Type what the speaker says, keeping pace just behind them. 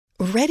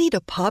Ready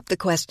to pop the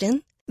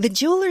question? The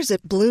jewelers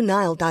at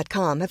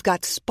BlueNile.com have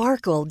got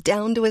sparkle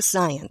down to a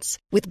science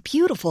with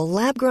beautiful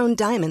lab-grown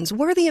diamonds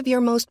worthy of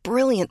your most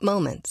brilliant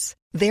moments.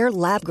 Their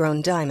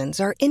lab-grown diamonds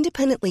are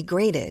independently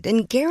graded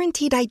and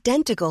guaranteed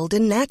identical to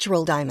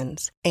natural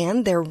diamonds,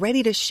 and they're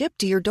ready to ship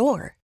to your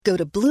door. Go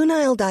to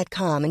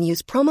BlueNile.com and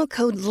use promo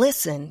code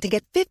LISTEN to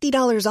get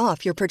 $50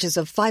 off your purchase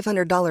of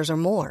 $500 or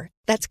more.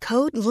 That's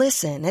code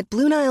LISTEN at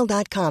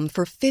BlueNile.com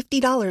for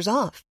 $50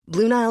 off.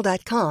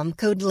 BlueNile.com,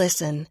 code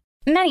LISTEN.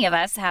 Many of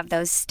us have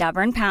those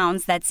stubborn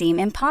pounds that seem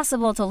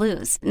impossible to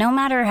lose, no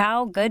matter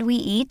how good we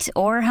eat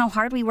or how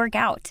hard we work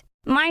out.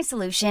 My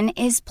solution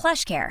is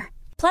PlushCare.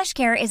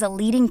 PlushCare is a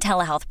leading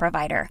telehealth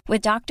provider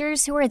with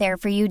doctors who are there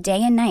for you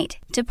day and night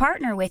to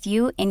partner with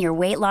you in your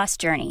weight loss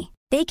journey.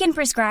 They can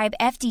prescribe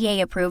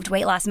FDA-approved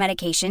weight loss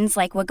medications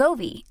like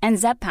Wegovy and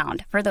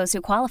Zepbound for those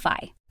who qualify.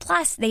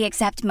 Plus, they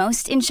accept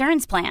most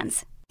insurance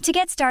plans. To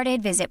get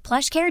started, visit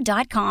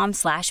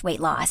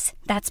plushcare.com/weightloss.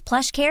 That's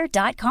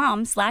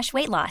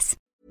plushcare.com/weightloss.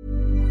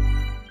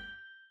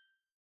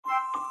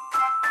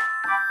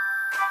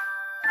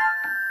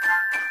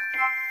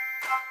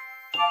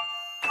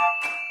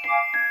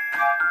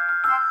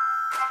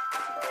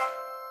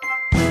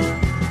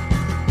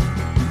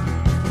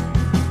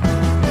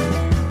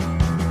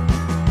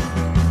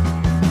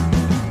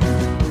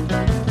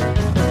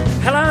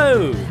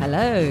 Hello.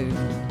 Hello.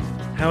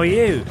 How are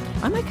you?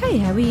 I'm okay.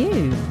 How are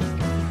you?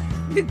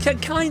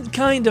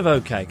 Kind of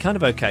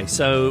okay.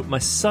 So my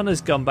son has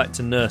gone back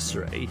to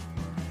nursery,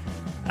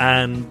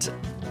 and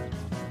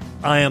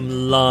I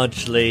am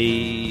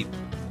largely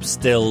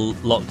still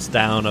locked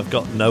down. I've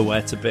got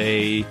nowhere to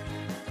be.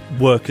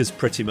 Work has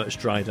pretty much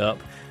dried up.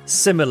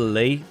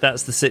 Similarly,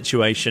 that's the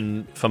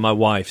situation for my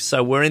wife.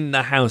 So we're in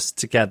the house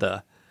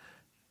together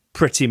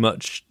pretty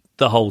much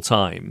the whole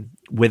time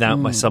without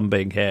my son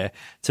being here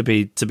to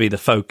be the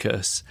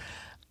focus.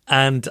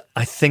 And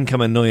I think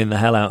I'm annoying the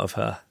hell out of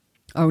her.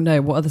 Oh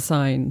no, what are the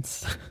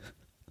signs?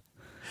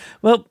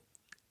 Well,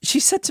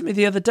 she said to me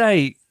the other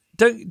day,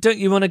 don't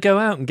you want to go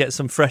out and get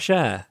some fresh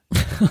air?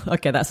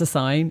 Okay, that's a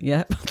sign,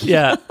 yep.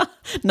 Yeah.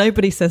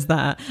 Nobody says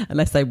that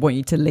unless they want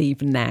you to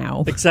leave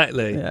now.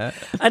 Exactly. Yeah.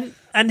 And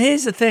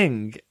here's the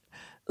thing.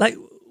 Like,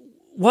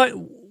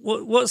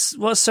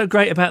 what's so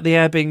great about the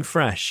air being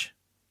fresh?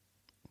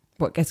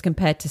 What gets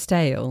compared to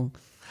stale?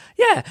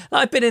 Yeah,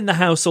 I've been in the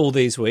house all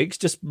these weeks,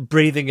 just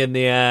breathing in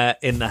the air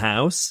in the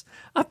house.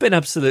 I've been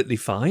absolutely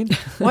fine.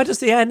 Why does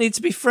the air need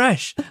to be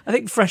fresh? I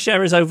think fresh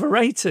air is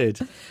overrated.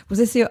 Was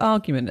this your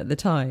argument at the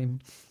time?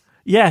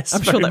 Yes,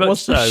 I'm sure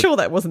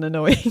that wasn't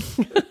annoying.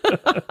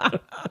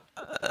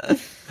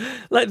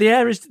 Like the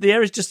air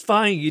is just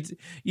fine.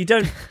 You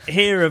don't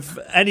hear of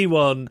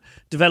anyone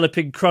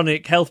developing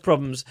chronic health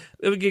problems.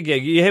 You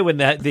hear when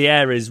the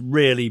air is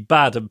really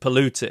bad and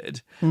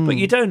polluted, but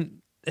you don't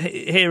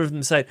hear of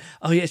them saying,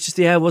 "Oh yeah, it's just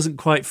the air wasn't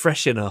quite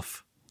fresh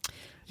enough."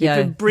 You've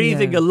been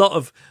breathing a lot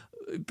of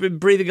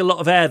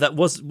air that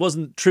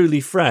wasn't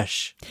truly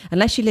fresh.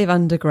 Unless you live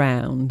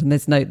underground and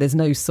there's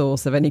no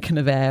source of any kind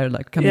of air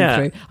like coming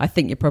through, I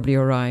think you're probably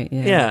all right.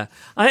 Yeah.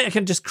 I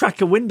can just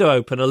crack a window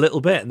open a little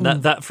bit and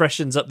that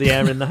freshens up the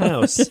air in the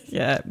house.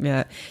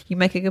 Yeah. You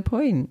make a good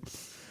point.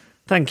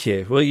 Thank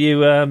you. Will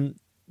you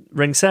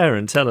ring Sarah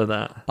and tell her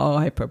that? Oh,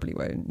 I probably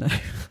won't, no.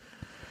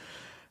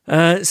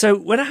 So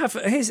when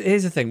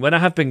here's the thing, when I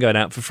have been going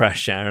out for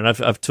fresh air, and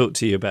I've talked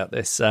to you about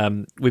this,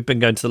 we've been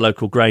going to the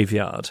local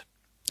graveyard.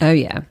 Oh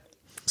yeah,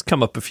 it's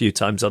come up a few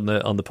times on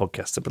the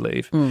podcast, I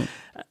believe.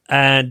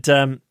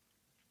 And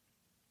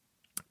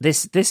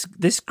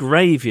this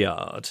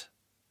graveyard,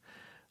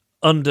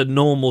 under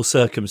normal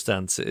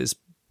circumstances,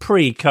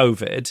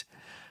 pre-COVID,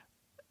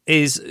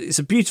 it's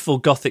a beautiful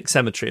Gothic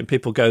cemetery, and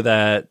people go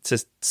there to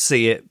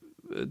see it.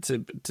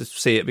 To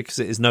see it because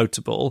it is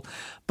notable,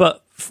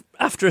 but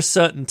after a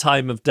certain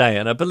time of day,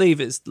 and I believe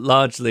it's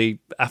largely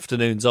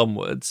afternoons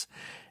onwards,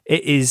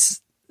 it is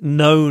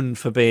known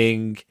for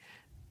being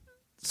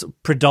sort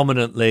of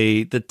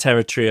predominantly the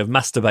territory of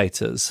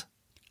masturbators.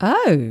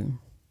 Oh,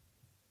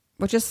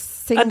 well,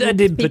 just single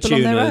and people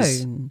on their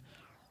own.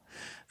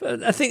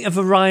 But I think a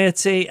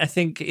variety. I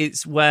think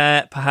it's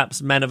where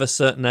perhaps men of a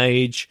certain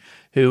age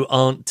who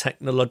aren't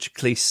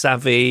technologically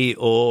savvy,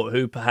 or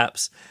who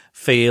perhaps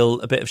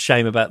feel a bit of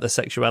shame about their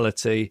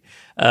sexuality,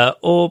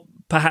 or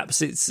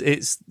perhaps it's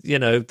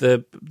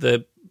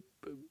the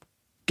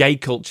gay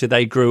culture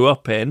they grew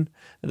up in.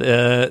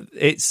 I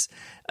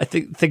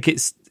think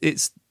it's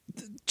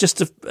just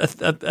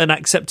an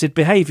accepted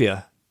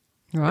behaviour,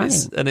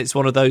 right? And it's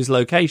one of those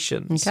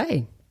locations.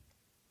 Okay,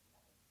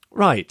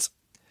 right.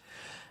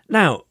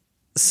 Now,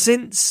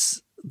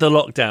 since the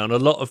lockdown, a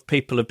lot of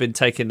people have been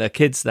taking their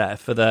kids there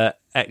for their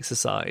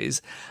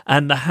exercise,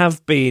 and there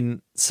have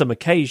been some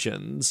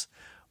occasions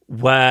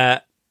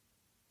where,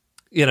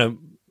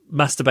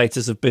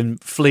 masturbators have been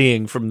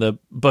fleeing from the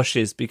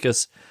bushes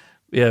because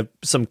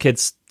some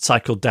kids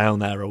cycled down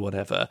there or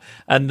whatever,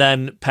 and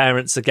then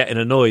parents are getting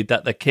annoyed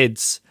that their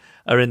kids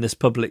are in this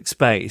public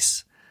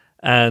space,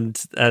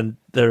 and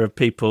there are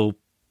people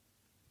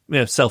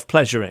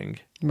self-pleasuring.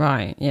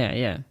 Right,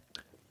 yeah.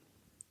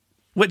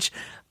 Which,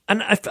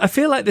 and I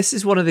feel like this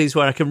is one of these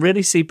where I can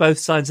really see both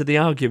sides of the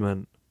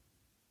argument.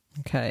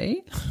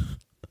 Okay.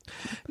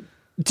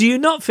 Do you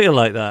not feel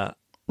like that?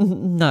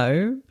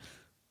 No.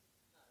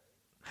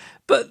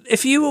 But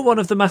if you were one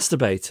of the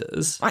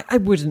masturbators... I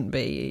wouldn't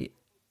be.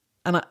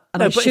 And I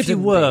but shouldn't if you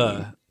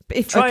were...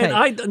 Be.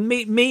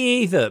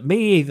 Me either.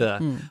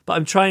 But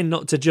I'm trying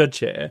not to judge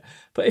here.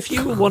 But if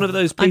you were one of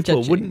those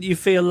people, wouldn't you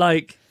feel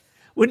like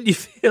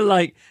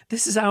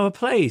this is our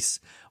place?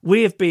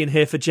 We have been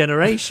here for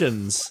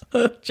generations.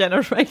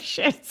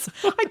 Generations.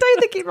 I don't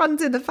think it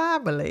runs in the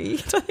family.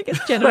 I don't think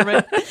it's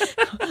generations.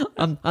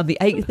 I'm the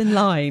 8th in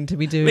line to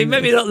be doing. I mean,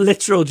 maybe not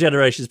literal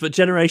generations, but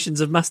generations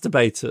of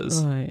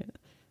masturbators. Right.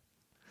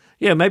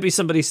 Yeah, maybe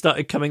somebody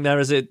started coming there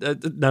as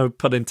no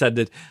pun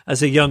intended,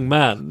 as a young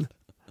man.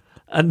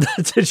 And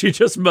did you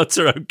just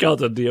mutter, "Oh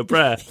God," under your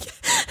breath?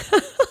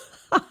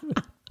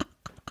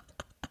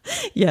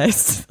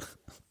 Yes.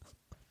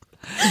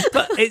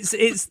 But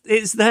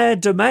it's their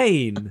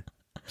domain.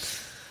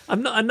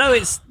 I know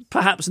it's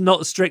perhaps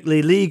not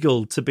strictly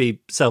legal to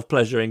be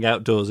self-pleasuring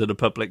outdoors in a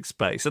public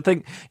space. I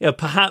think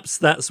perhaps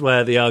that's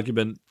where the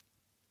argument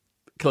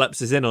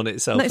collapses in on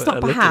itself. No, it's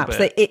not perhaps.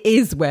 It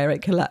is where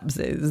it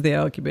collapses, the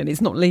argument. It's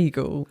not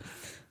legal.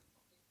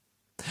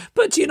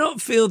 But do you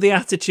not feel the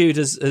attitude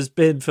has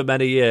been for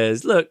many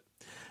years? Look,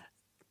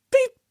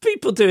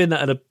 people doing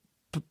that in a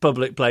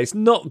public place,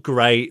 not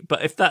great,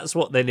 but if that's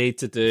what they need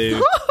to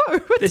do,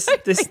 this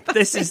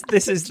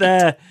is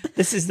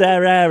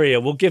their area.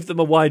 We'll give them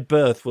a wide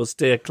berth. We'll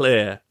steer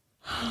clear.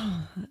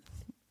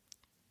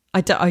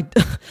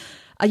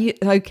 Are you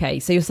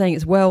okay? So you're saying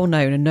it's well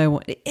known and no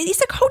one.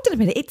 Hold on a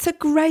minute. It's a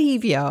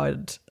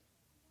graveyard.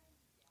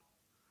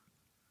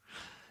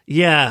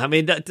 Yeah, I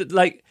mean,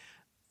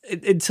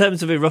 in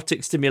terms of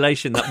erotic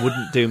stimulation, that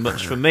wouldn't do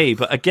much for me.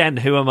 But again,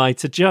 who am I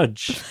to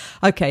judge?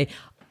 Okay.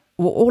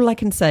 Well, all I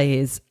can say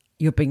is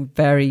you're being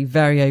very,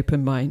 very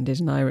open-minded,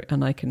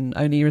 and I can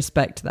only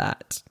respect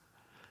that.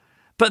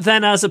 But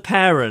then, as a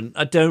parent,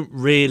 I don't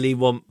really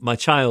want my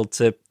child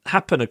to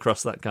happen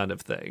across that kind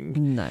of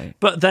thing. No.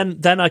 But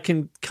then I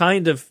can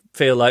kind of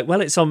feel like,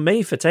 well, it's on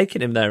me for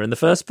taking him there in the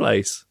first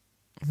place.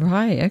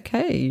 Right.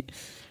 Okay.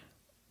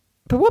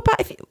 But what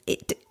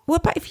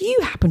about if you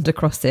happened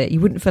across it?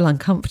 You wouldn't feel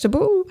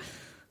uncomfortable?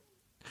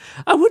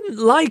 I wouldn't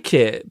like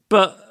it,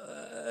 but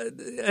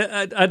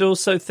I'd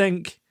also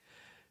think,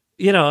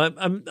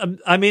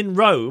 I'm in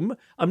Rome.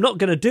 I'm not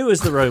going to do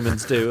as the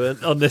Romans do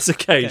on this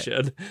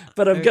occasion,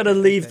 but I'm going to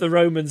leave the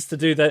Romans to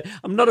do that.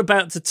 I'm not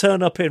about to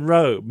turn up in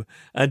Rome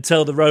and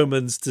tell the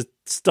Romans to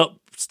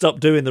stop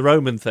doing the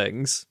Roman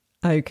things.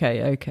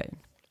 Okay.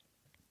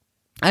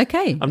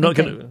 I'm not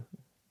going to.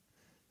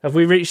 Have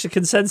we reached a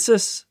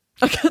consensus?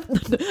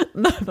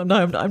 No.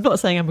 I'm not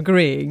saying I'm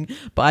agreeing,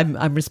 but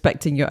I'm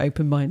respecting your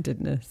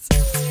open-mindedness.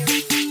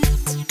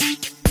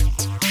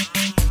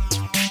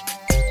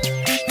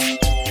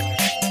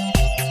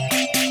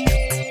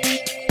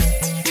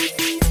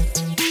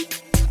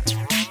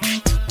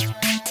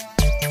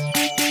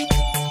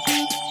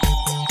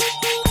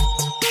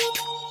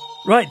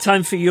 Right,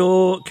 time for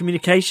your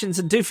communications,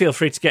 and do feel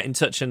free to get in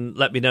touch and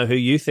let me know who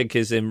you think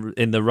is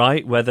in the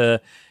right,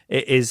 whether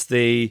it is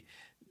the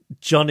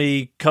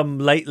Johnny come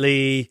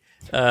lately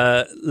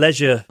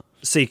leisure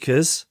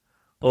seekers,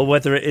 or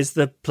whether it is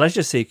the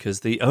pleasure seekers,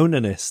 the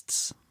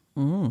onanists.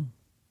 Nicely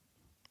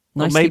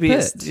or maybe put.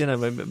 It's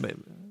maybe.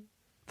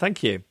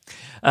 Thank you.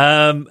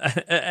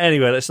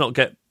 Anyway, let's not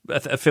get.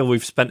 I feel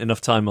we've spent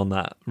enough time on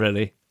that,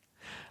 really.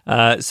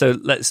 So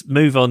let's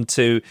move on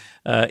to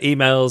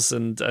emails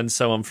and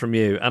so on from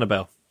you,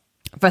 Annabelle.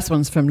 First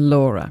one's from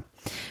Laura.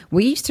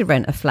 We used to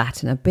rent a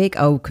flat in a big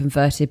old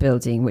converted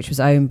building which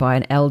was owned by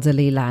an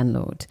elderly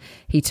landlord.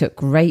 He took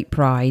great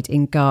pride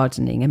in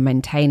gardening and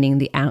maintaining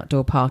the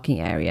outdoor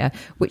parking area,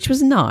 which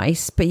was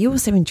nice, but he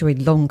also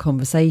enjoyed long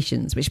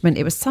conversations, which meant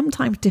it was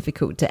sometimes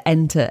difficult to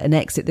enter and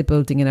exit the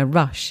building in a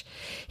rush.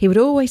 He would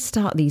always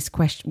start these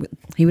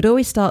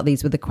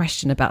with a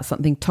question about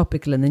something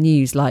topical in the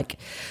news, like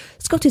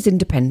Scottish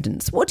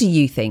independence. What do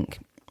you think?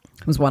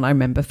 Was one I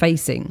remember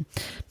facing.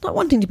 Not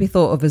wanting to be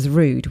thought of as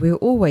rude, we were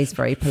always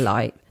very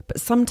polite, but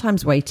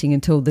sometimes waiting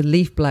until the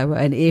leaf blower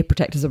and ear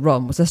protectors are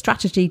on was a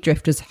strategy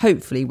drifters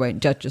hopefully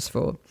won't judge us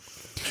for.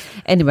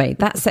 Anyway,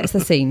 that sets the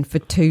scene for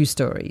two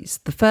stories.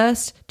 The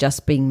first,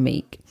 just being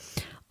meek.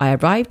 I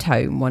arrived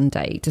home one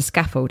day to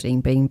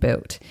scaffolding being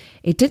built.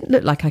 It didn't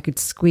look like I could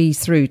squeeze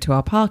through to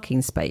our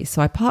parking space,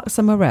 so I parked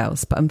somewhere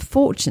else, but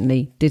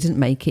unfortunately didn't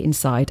make it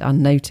inside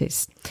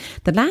unnoticed.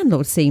 The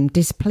landlord seemed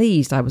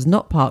displeased I was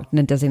not parked in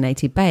a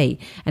designated bay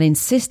and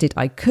insisted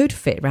I could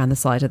fit round the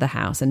side of the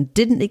house and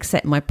didn't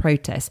accept my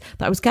protest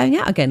that I was going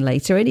out again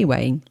later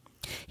anyway.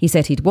 He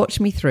said he'd watch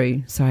me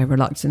through, so I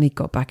reluctantly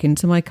got back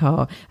into my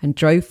car and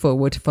drove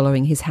forward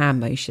following his hand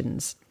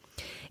motions.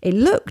 It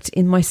looked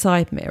in my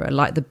side mirror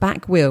like the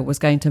back wheel was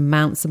going to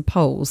mount some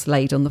poles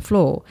laid on the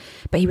floor,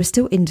 but he was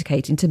still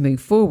indicating to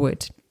move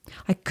forward.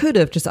 I could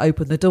have just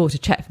opened the door to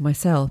check for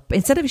myself, but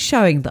instead of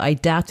showing that I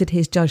doubted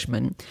his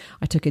judgment,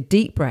 I took a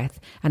deep breath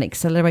and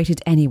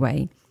accelerated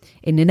anyway.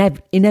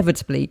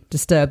 inevitably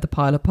disturbed the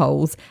pile of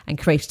poles and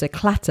created a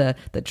clatter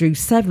that drew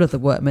several of the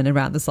workmen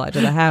around the side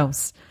of the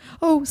house.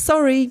 "Oh,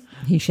 sorry,"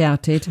 he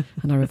shouted,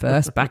 and I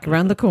reversed back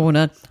around the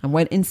corner and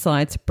went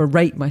inside to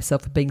berate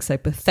myself for being so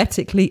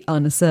pathetically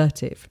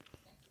unassertive.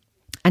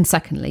 And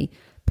secondly,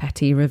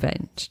 petty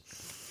revenge.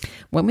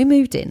 When we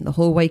moved in, the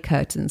hallway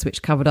curtains,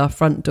 which covered our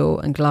front door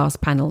and glass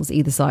panels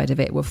either side of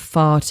it, were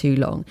far too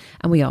long,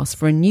 and we asked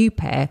for a new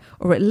pair,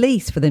 or at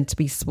least for them to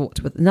be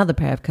swapped with another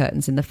pair of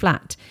curtains in the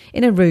flat,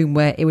 in a room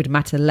where it would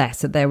matter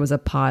less that there was a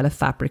pile of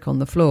fabric on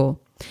the floor.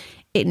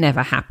 It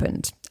never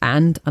happened,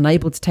 and,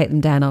 unable to take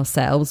them down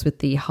ourselves with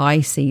the high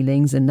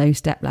ceilings and no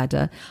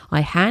stepladder,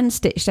 I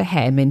hand-stitched a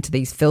hem into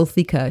these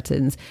filthy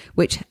curtains,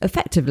 which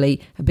effectively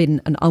had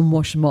been an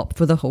unwashed mop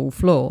for the whole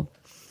floor.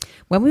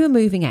 When we were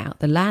moving out,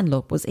 the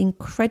landlord was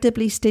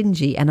incredibly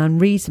stingy and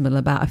unreasonable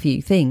about a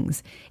few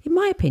things. In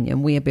my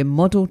opinion, we had been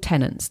model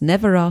tenants,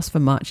 never asked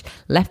for much,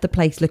 left the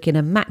place looking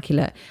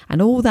immaculate,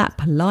 and all that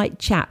polite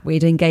chat we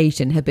had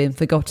engaged in had been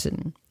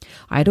forgotten.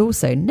 I had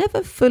also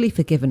never fully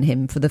forgiven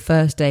him for the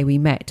first day we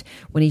met,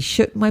 when he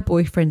shook my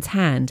boyfriend's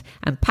hand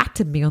and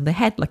patted me on the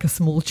head like a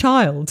small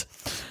child.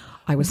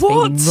 I was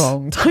feeling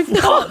wronged.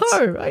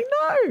 I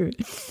know.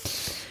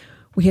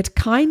 We had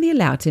kindly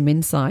allowed him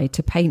inside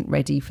to paint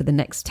ready for the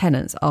next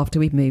tenants after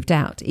we'd moved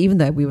out, even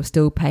though we were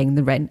still paying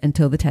the rent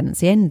until the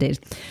tenancy ended.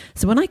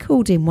 So when I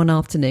called in one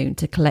afternoon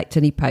to collect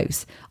any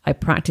posts, I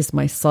practiced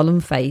my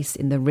solemn face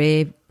in the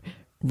rear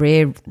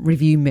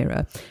review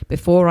mirror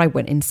before I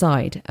went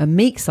inside, a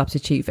meek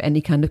substitute for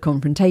any kind of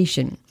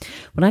confrontation.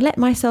 When I let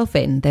myself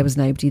in, there was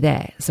nobody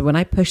there. So when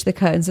I pushed the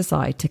curtains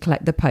aside to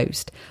collect the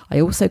post, I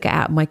also got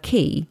out my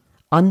key,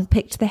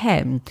 unpicked the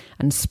hem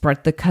and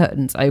spread the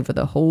curtains over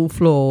the whole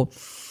floor.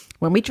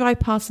 When we drive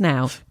past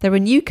now, there are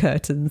new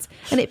curtains,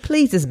 and it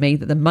pleases me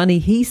that the money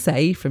he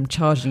saved from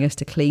charging us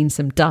to clean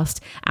some dust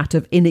out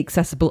of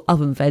inaccessible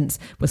oven vents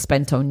was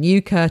spent on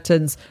new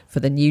curtains for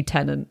the new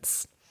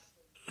tenants.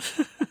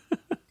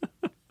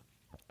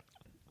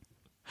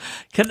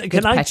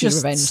 Can I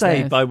just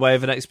say, by way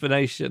of an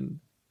explanation,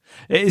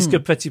 it is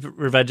good petty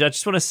revenge. I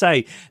just want to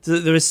say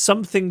that there is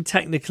something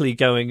technically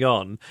going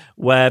on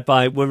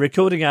whereby we're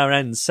recording our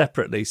ends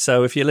separately.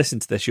 So if you listen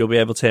to this, you'll be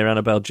able to hear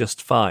Annabelle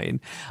just fine.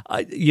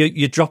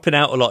 You're dropping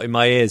out a lot in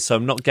my ears, so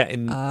I'm not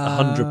getting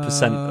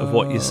 100% of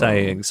what you're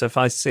saying. So if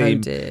I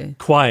seem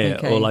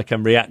quiet or like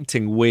I'm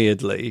reacting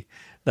weirdly,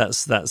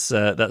 that's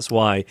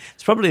why.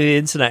 It's probably the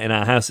internet in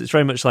our house. It's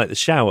very much like the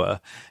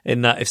shower,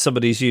 in that if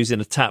somebody's using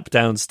a tap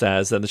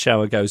downstairs, then the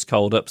shower goes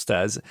cold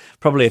upstairs.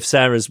 Probably if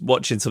Sarah's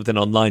watching something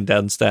online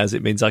downstairs,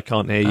 it means I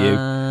can't hear you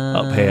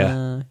up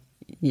here.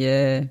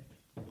 Yeah.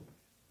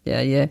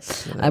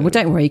 Well,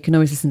 don't worry, you can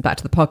always listen back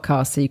to the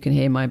podcast so you can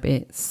hear my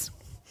bits.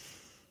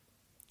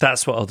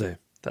 That's what I'll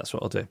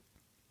do.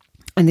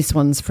 And this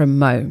one's from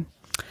Mo.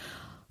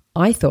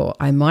 I thought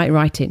I might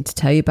write in to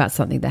tell you about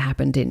something that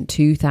happened in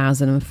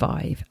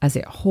 2005, as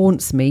it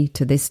haunts me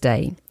to this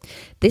day.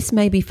 This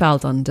may be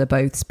filed under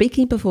both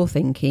speaking before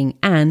thinking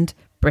and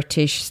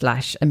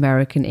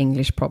British/American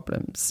English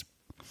problems.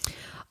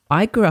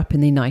 I grew up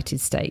in the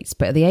United States,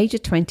 but at the age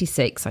of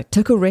 26, I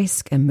took a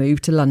risk and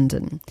moved to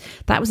London.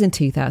 That was in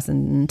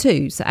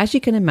 2002, so as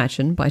you can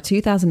imagine, by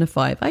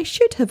 2005, I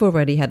should have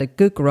already had a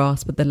good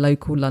grasp of the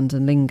local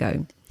London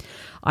lingo.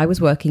 I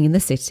was working in the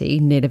city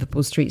near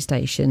Liverpool Street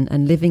Station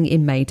and living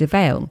in Maida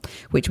Vale,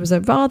 which was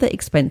a rather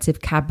expensive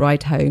cab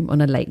ride home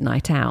on a late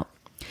night out.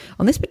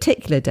 On this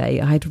particular day,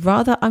 I had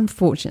rather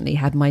unfortunately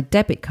had my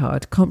debit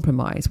card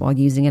compromised while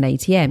using an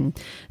ATM,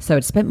 so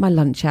I'd spent my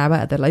lunch hour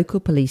at the local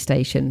police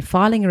station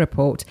filing a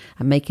report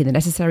and making the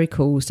necessary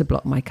calls to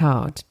block my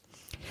card.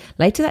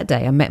 Later that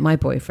day, I met my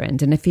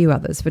boyfriend and a few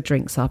others for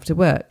drinks after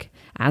work.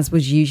 As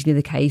was usually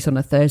the case on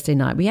a Thursday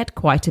night, we had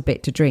quite a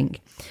bit to drink.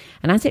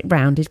 And as it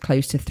rounded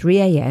close to 3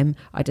 a.m,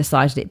 I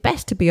decided it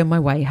best to be on my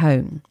way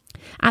home.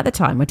 At the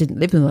time, I didn't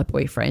live with my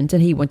boyfriend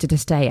and he wanted to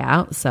stay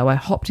out, so I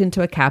hopped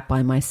into a cab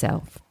by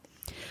myself.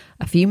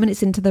 A few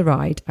minutes into the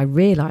ride, I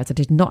realised I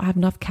did not have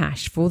enough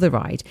cash for the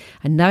ride,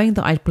 and knowing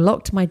that I'd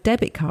blocked my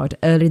debit card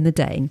early in the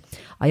day,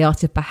 I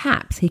asked if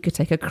perhaps he could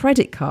take a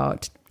credit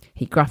card.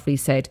 He gruffly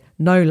said,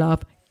 "No,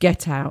 love,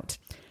 get out,"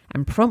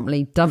 and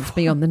promptly dumped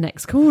me on the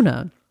next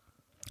corner.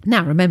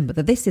 Now remember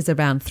that this is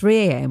around 3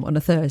 a.m. on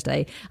a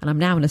Thursday, and I'm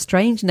now in a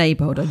strange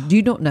neighbourhood I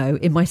do not know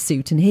in my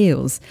suit and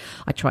heels.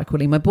 I tried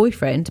calling my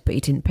boyfriend, but he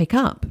didn't pick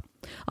up.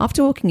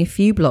 After walking a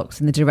few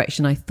blocks in the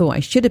direction I thought I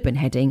should have been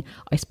heading,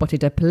 I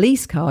spotted a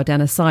police car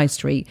down a side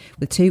street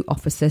with 2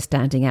 officers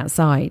standing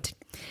outside.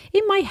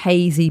 In my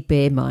hazy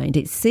beer mind,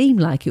 it seemed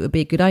like it would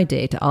be a good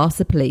idea to ask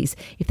the police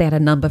if they had a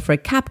number for a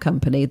cab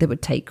company that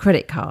would take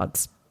credit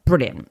cards.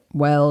 Brilliant.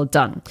 Well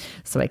done.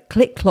 So I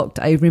click-clocked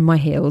over in my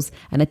heels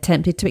and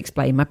attempted to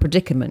explain my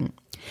predicament.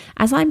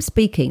 As I'm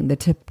speaking,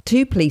 the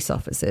 2 police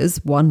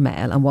officers, one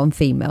male and one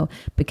female,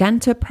 began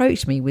to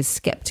approach me with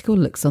sceptical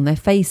looks on their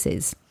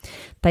faces.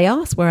 They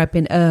asked where I'd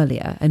been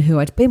earlier and who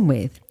I'd been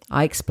with.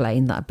 I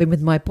explained that I'd been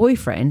with my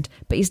boyfriend,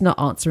 but he's not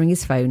answering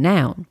his phone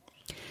now.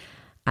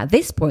 At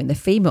this point, the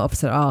female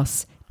officer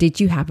asked, "Did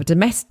you have a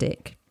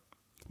domestic?"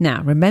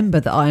 Now, remember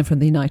that I am from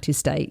the United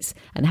States,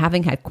 and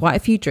having had quite a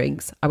few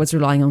drinks, I was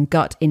relying on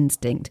gut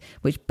instinct,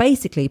 which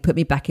basically put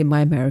me back in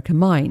my American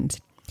mind.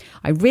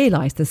 I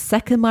realised the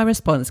second my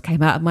response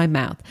came out of my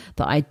mouth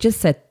that I just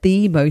said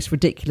the most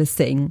ridiculous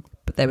thing,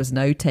 but there was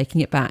no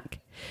taking it back.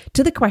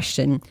 To the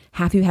question,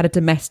 have you had a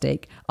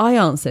domestic? I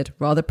answered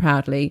rather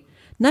proudly,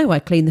 no, I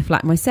cleaned the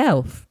flat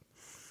myself.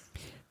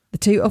 The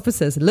two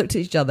officers looked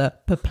at each other,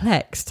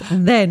 perplexed,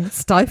 and then,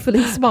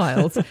 stifling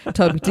smiles,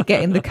 told me to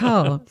get in the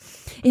car.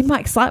 In my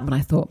excitement,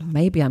 I thought,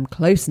 maybe I'm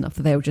close enough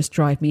that they'll just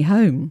drive me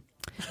home.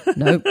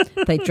 No,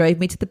 they drove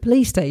me to the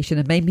police station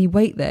and made me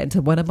wait there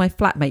until one of my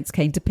flatmates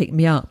came to pick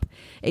me up.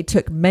 It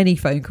took many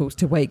phone calls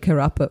to wake her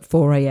up at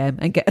 4 a.m.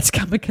 and get her to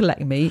come and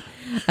collect me,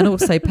 and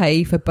also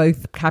pay for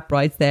both cab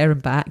rides there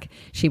and back.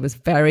 She was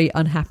very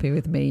unhappy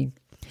with me.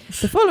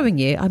 The following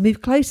year, I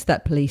moved close to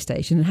that police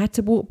station and had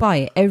to walk by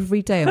it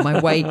every day on my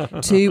way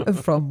to and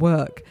from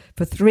work.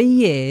 For 3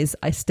 years,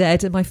 I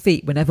stared at my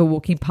feet whenever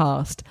walking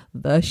past.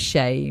 The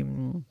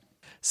shame.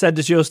 Send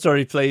us your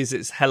story, please.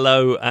 It's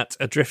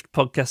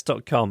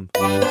hello@adriftpodcast.com.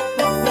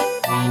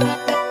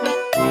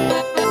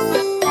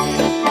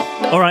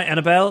 All right,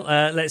 Annabelle,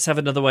 let's have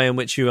another way in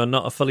which you are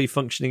not a fully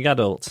functioning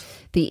adult.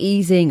 The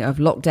easing of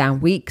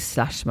lockdown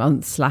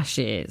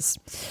weeks/months/years.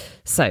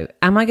 So,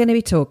 am I going to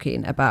be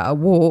talking about a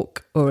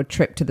walk or a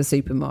trip to the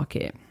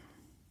supermarket?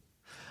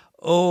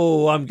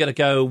 Oh, I'm going to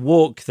go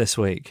walk this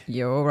week.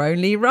 You're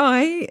only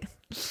right.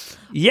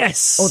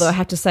 Yes. Although I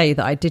have to say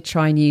that I did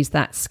try and use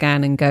that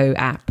Scan and Go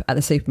app at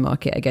the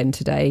supermarket again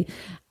today.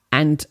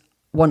 And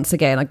once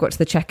again, I got to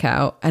the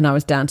checkout and I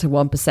was down to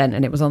 1%,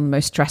 and it was on the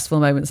most stressful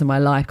moments of my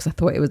life because I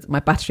thought my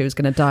battery was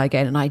going to die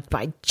again, and I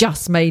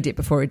just made it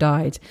before it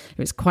died. It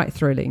was quite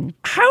thrilling.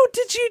 How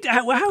did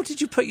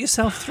you put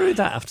yourself through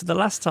that after the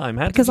last time?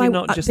 How did you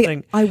not just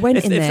think? I went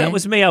in there. If that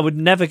was me, I would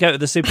never go to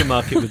the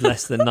supermarket with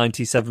less than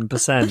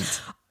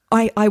 97%.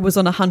 I was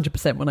on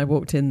 100% when I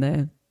walked in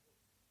there.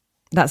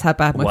 That's how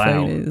bad my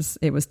phone is.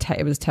 It was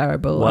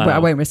terrible. Wow. I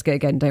won't risk it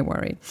again, don't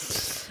worry.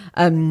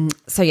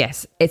 So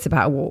yes, it's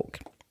about a walk.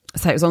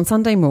 So it was on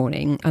Sunday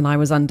morning, and I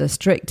was under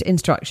strict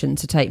instruction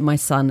to take my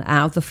son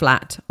out of the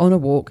flat on a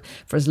walk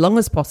for as long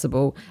as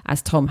possible,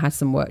 as Tom had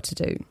some work to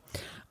do.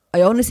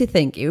 I honestly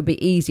think it would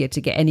be easier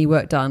to get any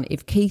work done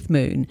if Keith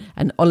Moon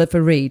and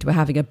Oliver Reed were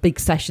having a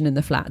big session in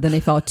the flat than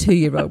if our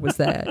 2-year-old was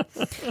there.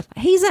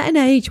 He's at an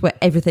age where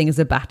everything is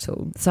a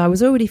battle. So I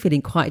was already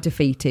feeling quite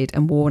defeated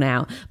and worn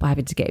out by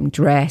having to get him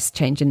dressed,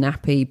 change a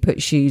nappy,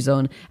 put shoes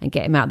on and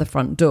get him out the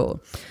front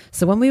door.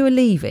 So when we were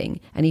leaving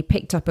and he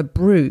picked up a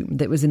broom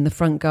that was in the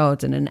front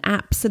garden and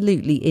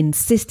absolutely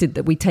insisted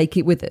that we take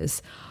it with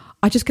us,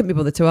 I just couldn't be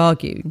bothered to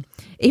argue,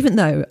 even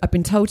though I've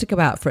been told to go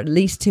out for at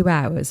least 2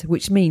 hours,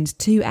 which means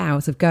 2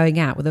 hours of going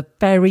out with a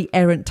very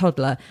errant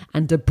toddler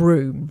and a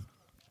broom.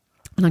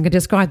 And I'm going to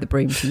describe the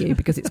broom to you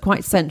because it's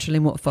quite central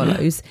in what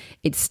follows.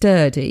 It's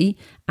sturdy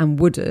and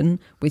wooden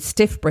with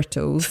stiff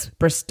bristles.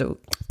 I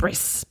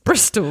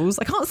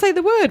can't say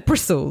the word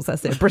bristles.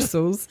 That's it,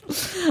 bristles.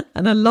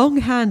 And a long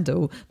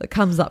handle that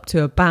comes up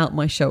to about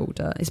my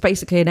shoulder. It's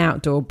basically an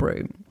outdoor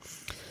broom.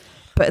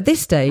 But at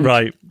this stage,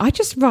 right, I'd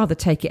just rather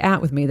take it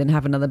out with me than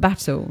have another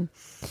battle.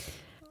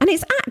 And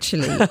it's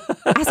actually,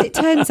 as it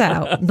turns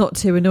out, not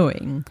too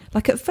annoying.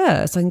 Like at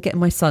first, I can get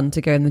my son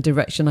to go in the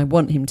direction I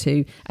want him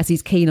to, as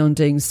he's keen on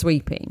doing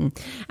sweeping.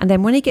 And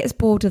then when he gets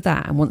bored of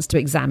that and wants to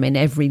examine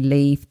every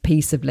leaf,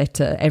 piece of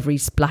litter, every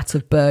splat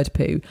of bird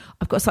poo,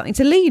 I've got something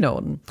to lean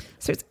on.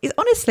 So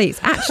honestly,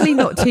 it's actually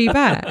not too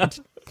bad.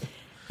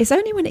 It's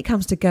only when it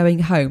comes to going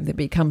home that it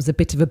becomes a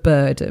bit of a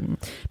burden.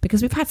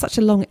 Because we've had such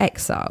a long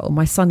exile,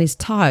 my son is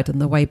tired on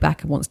the way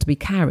back and wants to be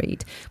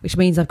carried, which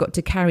means I've got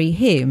to carry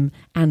him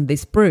and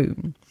this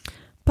broom.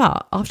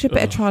 But after a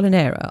bit of trial and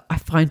error, I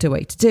find a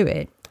way to do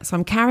it. So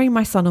I'm carrying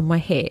my son on my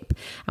hip,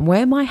 and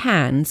where my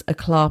hands are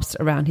clasped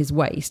around his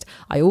waist,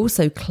 I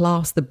also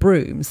clasp the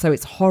broom so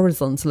it's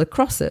horizontal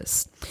across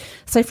us.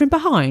 So from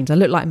behind, I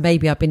look like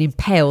maybe I've been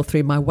impaled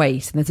through my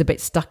waist and there's a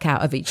bit stuck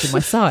out of each of my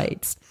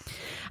sides.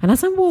 And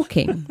as I'm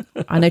walking,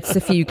 I notice a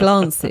few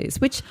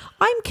glances, which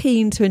I'm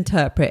keen to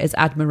interpret as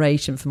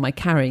admiration for my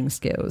carrying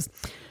skills.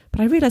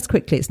 But I realise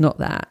quickly it's not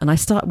that. And I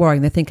start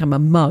worrying they think I'm a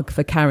mug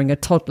for carrying a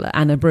toddler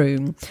and a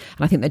broom. And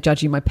I think they're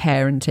judging my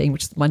parenting,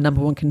 which is my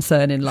number one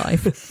concern in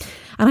life.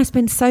 And I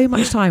spend so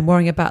much time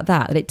worrying about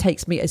that it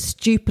takes me a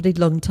stupidly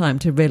long time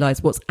to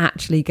realise what's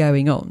actually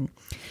going on.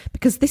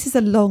 Because this is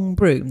a long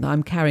broom that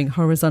I'm carrying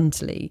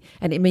horizontally,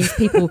 and it means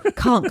people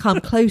can't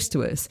come close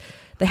to us.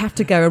 They have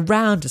to go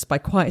around us by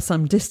quite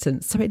some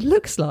distance. So it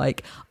looks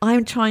like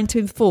I'm trying to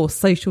enforce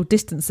social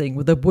distancing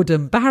with a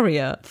wooden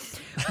barrier,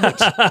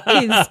 which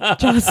is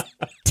just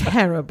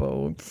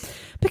terrible.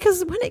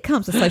 Because when it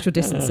comes to social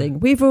distancing,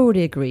 we've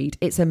already agreed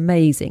it's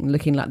amazing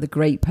looking like the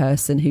great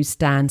person who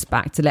stands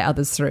back to let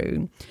others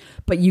through.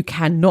 But you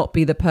cannot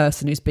be the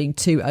person who's being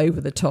too over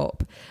the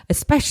top,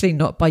 especially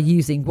not by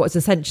using what's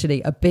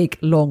essentially a big,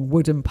 long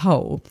wooden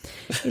pole.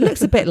 It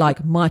looks a bit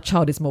like my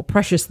child is more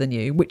precious than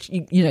you, which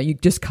you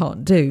just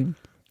can't do.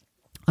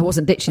 I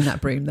wasn't ditching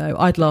that broom though.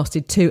 I'd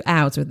lasted 2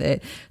 hours with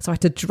it, so I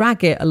had to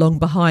drag it along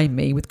behind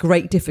me with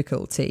great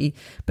difficulty.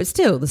 But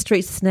still, the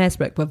streets of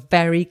Snaresbrook were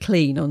very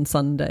clean on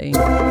Sunday.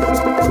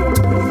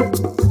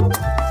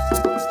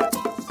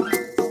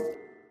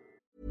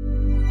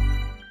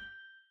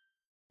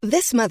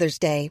 This Mother's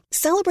Day,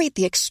 celebrate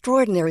the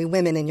extraordinary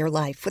women in your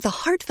life with a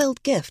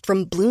heartfelt gift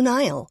from Blue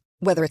Nile.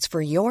 Whether it's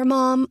for your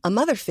mom, a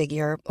mother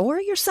figure,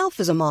 or yourself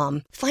as a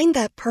mom, find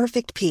that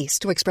perfect piece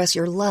to express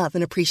your love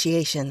and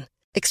appreciation.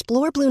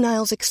 Explore Blue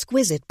Nile's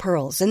exquisite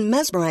pearls and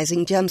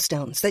mesmerizing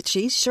gemstones that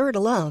she's sure to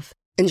love.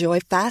 Enjoy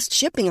fast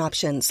shipping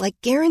options like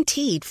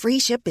guaranteed free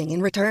shipping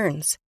and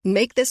returns.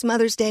 Make this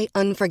Mother's Day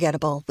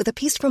unforgettable with a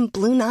piece from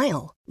Blue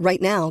Nile.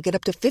 Right now, get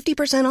up to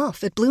 50%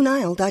 off at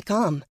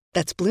BlueNile.com.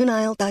 That's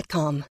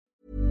BlueNile.com.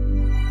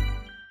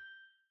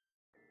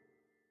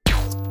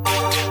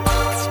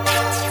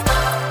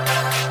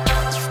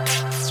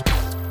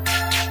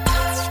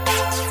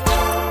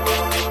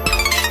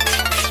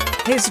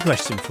 Here's a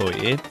question for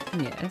you.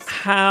 Yes.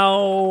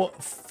 How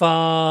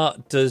far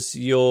does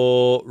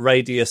your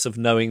radius of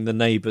knowing the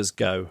neighbours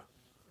go?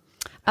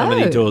 How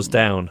many doors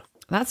down?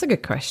 That's a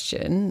good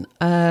question.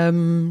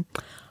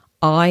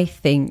 I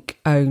think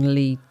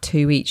only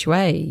 2 each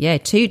way. Yeah,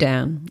 2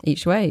 down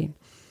each way.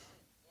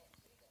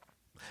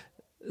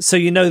 So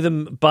you know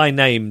them by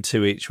name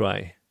 2 each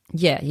way?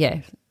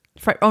 Yeah.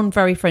 On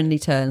very friendly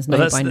terms,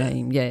 name by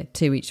name. Yeah,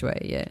 2 each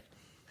way, yeah.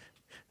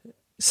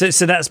 So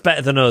that's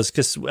better than us,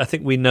 because I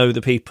think we know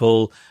the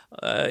people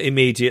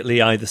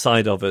immediately either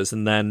side of us,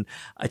 and then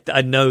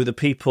I know the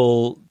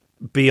people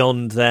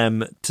beyond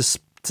them to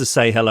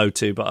say hello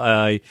to, but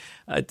I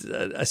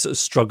sort of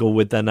struggle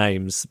with their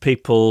names.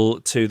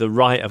 People to the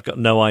right, I've got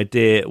no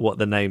idea what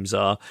the names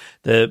are.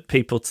 The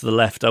people to the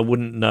left, I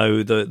wouldn't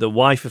know. The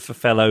wife, if I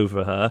fell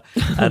over her,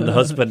 and the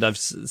husband,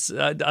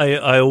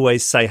 I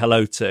always say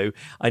hello to.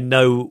 I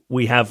know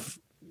we have,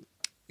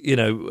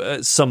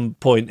 at some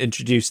point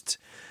introduced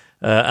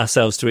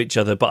ourselves to each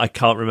other, but I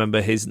can't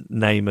remember his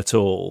name at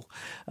all.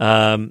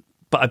 But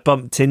I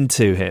bumped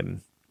into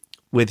him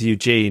with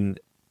Eugene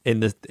in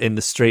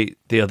the street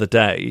the other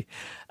day,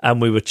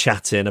 and we were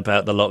chatting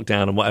about the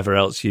lockdown and whatever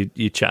else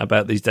you chat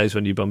about these days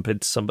when you bump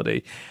into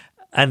somebody.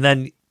 And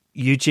then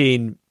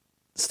Eugene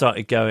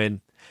started going,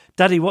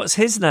 "Daddy, what's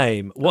his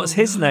name? What's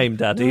his name,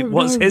 Daddy?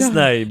 What's his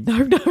name?"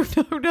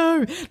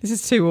 No. This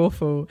is too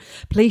awful.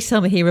 Please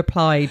tell me he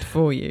replied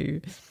for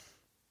you.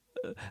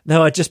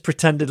 No, I just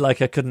pretended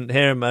like I couldn't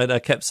hear him. I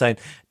kept saying,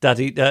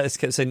 "Daddy," I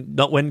kept saying,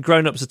 "Not when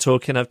grown-ups are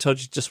talking. I've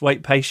told you just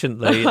wait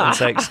patiently and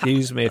say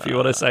excuse me if you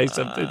want to say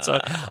something."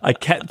 So I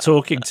kept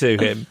talking to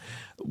him,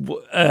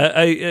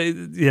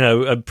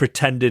 and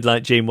pretended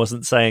like Gene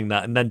wasn't saying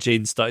that. And then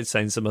Gene started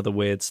saying some other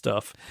weird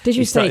stuff. Did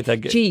you say,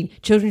 Gene,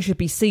 children should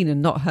be seen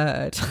and not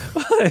heard?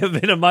 I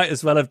mean, I might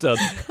as well have done.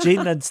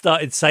 Gene then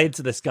started saying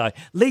to this guy,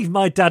 "Leave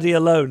my daddy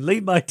alone.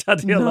 Leave my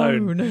daddy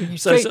alone." No,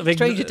 so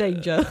stranger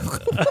danger.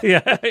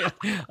 Yeah,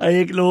 I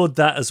ignored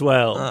that as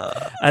well.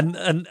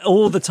 And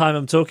all the time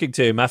I'm talking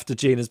to him after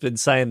Gene has been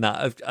saying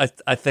that,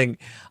 I think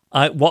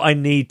what I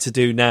need to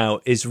do now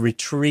is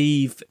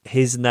retrieve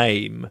his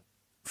name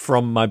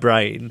from my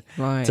brain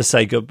to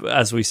say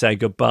as we say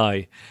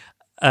goodbye.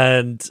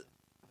 And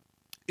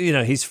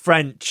he's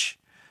French,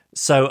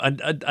 so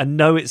I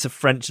know it's a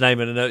French name,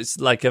 and I know it's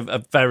like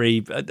a very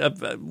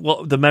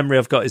what the memory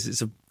I've got is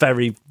it's a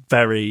very,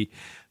 very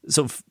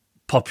sort of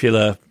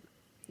popular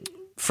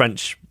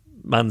French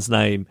man's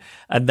name.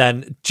 And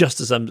then just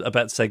as I'm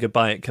about to say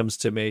goodbye, it comes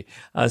to me.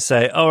 I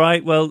say, "All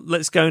right, well,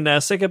 let's go now.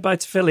 Say goodbye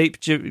to Philippe,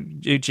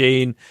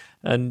 Eugene."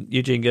 And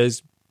Eugene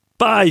goes,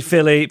 "Bye,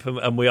 Philippe,"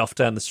 and we're off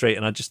down the street.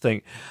 And I just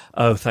think,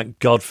 oh, thank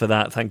God for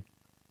that. Thank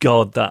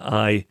God that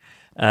I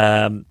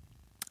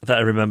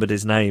remembered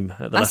his name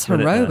at the last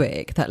minute. That's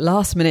heroic, that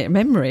last-minute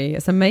memory.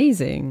 It's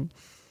amazing.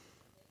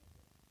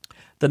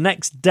 The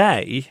next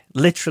day,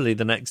 literally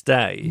the next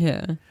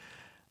day,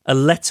 a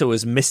letter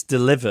was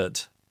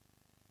misdelivered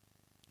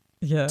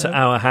to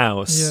our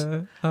house.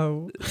 Yeah.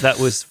 Oh. That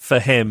was for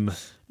him.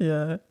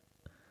 Yeah.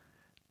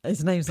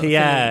 His name's not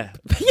Pierre.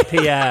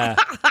 Pierre.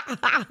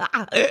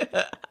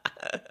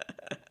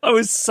 I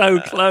was so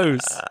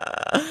close.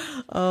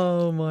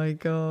 Oh my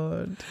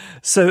God.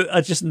 So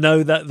I just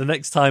know that the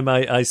next time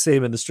I see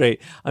him in the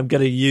street, I'm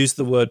going to use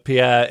the word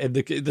Pierre in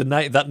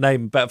that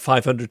name about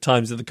 500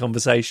 times in the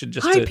conversation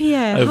just to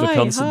Pierre.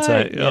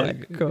 overcompensate. Hi. Yeah,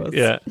 of course.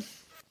 Yeah,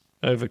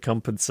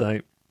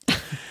 overcompensate.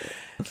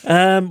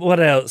 What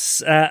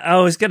else? I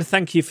was going to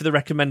thank you for the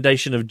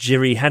recommendation of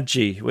Jiri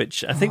Haji,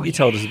 which I think you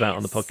told us about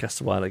on the podcast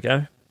a while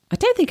ago. I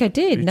don't think I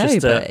did,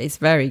 but it's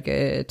very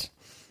good.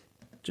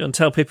 Do you want to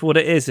tell people what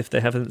it is if they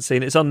haven't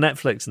seen it? It's on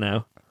Netflix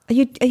now. Are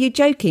you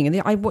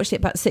joking? I watched it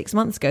about 6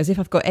 months ago, as if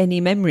I've got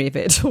any memory of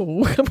it at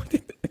all.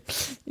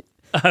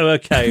 Oh,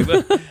 okay.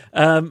 But,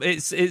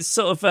 it's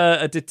sort of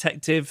a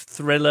detective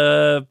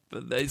thriller.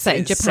 Set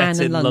in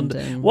Japan and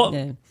London. What?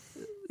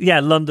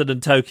 London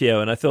and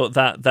Tokyo, and I thought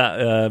that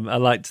I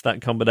liked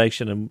that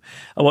combination. And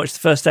I watched the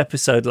first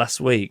episode last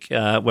week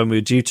when we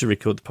were due to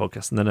record the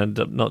podcast, and then ended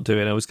up not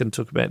doing it. I was going to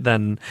talk about it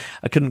then.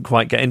 I couldn't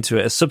quite get into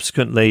it. I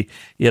subsequently,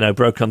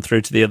 broke on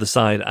through to the other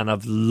side, and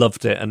I've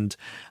loved it. And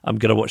I'm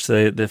going to watch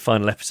the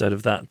final episode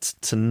of that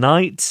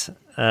tonight.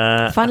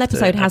 The final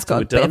episode has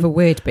got a bit of a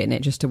weird bit in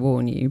it, just to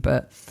warn you,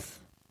 but...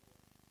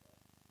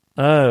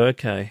 Oh,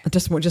 okay.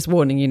 Just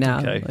warning you now.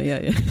 Okay.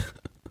 Yeah.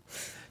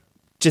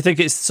 Do you think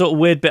it's the sort of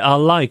weird bit I'll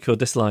like or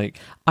dislike?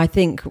 I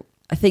think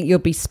you'll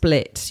be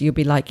split. You'll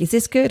be like, is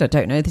this good? I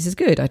don't know. This is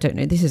good. I don't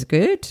know. This is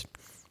good.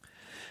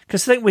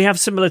 Because I think we have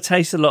similar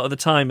tastes a lot of the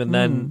time, and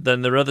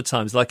then there are other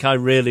times, like I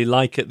really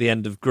like at the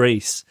end of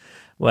Grease,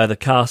 where the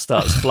car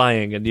starts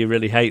flying, and you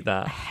really hate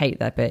that. I hate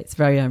that bit. It's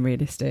very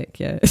unrealistic.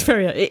 Yeah,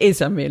 it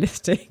is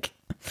unrealistic.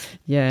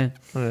 Yeah.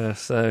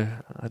 So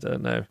I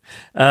don't know.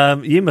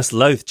 You must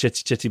loathe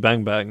Chitty Chitty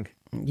Bang Bang.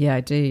 Yeah,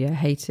 I do. Yeah, I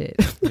hate it.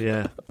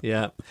 Yeah.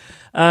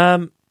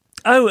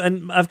 Oh,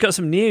 and I've got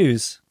some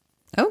news.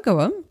 Oh, go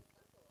on.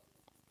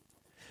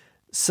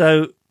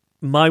 So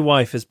my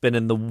wife has been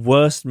in the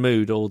worst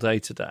mood all day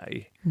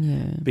today.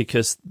 Yeah.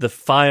 Because the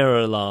fire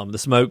alarm, the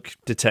smoke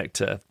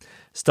detector,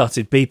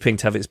 started beeping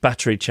to have its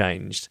battery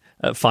changed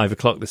at 5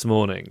 o'clock this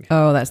morning.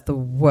 Oh, that's the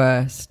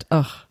worst.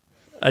 Oh.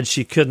 And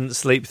she couldn't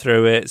sleep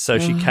through it, so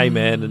she came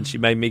in and she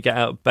made me get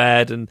out of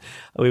bed, and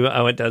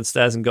I went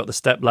downstairs and got the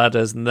step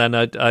ladders, and then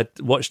I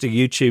watched a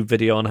YouTube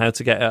video on how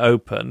to get it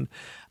open,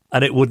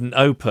 and it wouldn't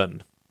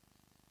open.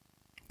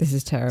 This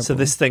is terrible. So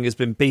this thing has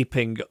been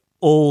beeping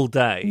all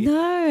day.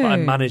 No. But I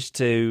managed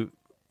to...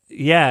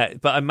 Yeah,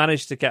 but I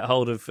managed to get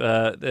hold of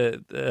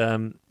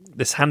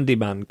this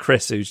handyman,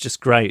 Chris, who's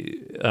just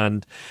great.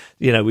 And,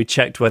 we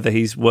checked whether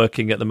he's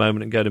working at the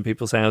moment and going to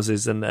people's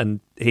houses, and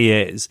he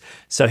is.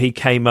 So he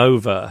came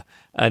over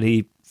and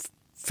he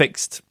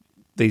fixed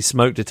these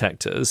smoke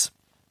detectors.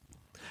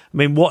 I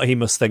mean, what he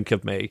must think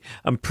of me,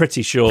 I'm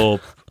pretty sure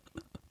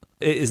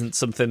it isn't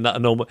something that a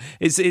normal...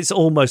 It's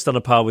almost on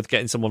a par with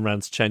getting someone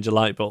round to change a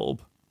light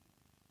bulb.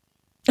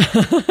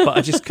 But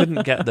I just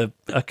couldn't get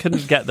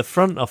the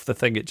front off the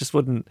thing. It just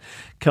wouldn't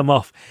come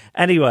off.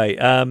 Anyway,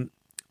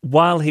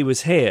 while he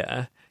was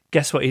here,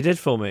 guess what he did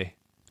for me?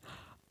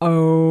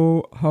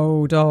 Oh,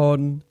 hold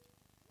on.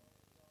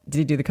 Did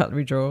he do the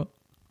cutlery drawer?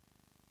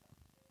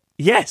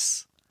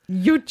 Yes.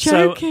 You're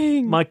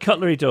joking. So my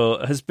cutlery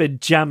drawer has been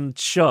jammed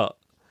shut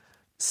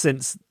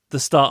since the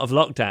start of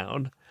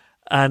lockdown,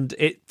 and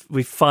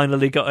we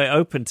finally got it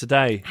open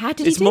today. How did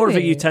he do it? It's more of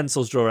a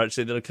utensils drawer,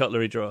 actually, than a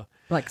cutlery drawer.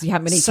 Like, 'cause you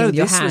haven't been eating with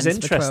your hands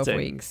for 12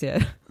 weeks,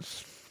 yeah.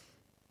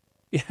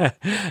 Yeah.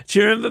 Do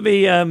you remember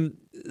me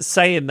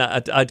saying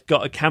that I'd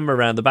got a camera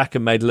around the back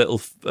and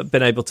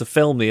been able to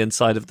film the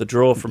inside of the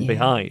drawer from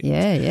behind?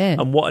 Yeah.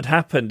 And what had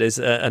happened is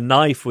a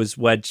knife was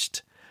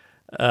wedged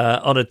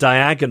on a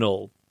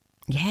diagonal.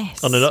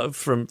 Yes.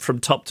 From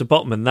top to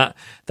bottom, and that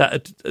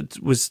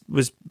was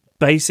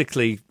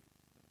basically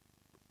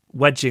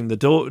wedging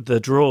the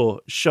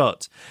drawer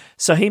shut.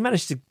 So he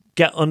managed to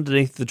get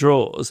underneath the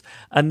drawers,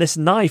 and this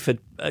knife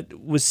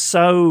was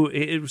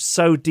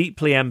so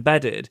deeply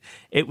embedded,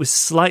 it was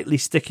slightly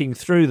sticking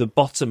through the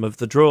bottom of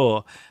the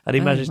drawer, and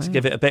he managed to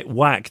give it a bit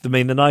whack. I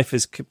mean, the knife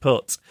is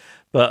kaput,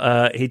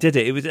 but he did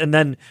it. And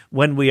then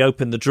when we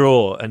opened the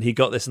drawer and he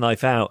got this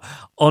knife out,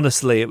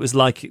 honestly, it was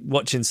like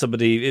watching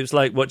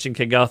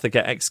King Arthur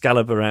get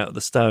Excalibur out of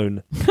the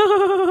stone.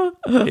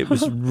 It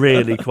was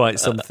really quite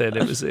something.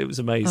 It was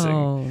amazing.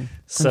 Oh,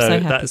 so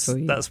happy for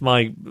you. That's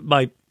my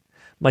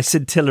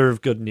scintilla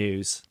of good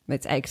news.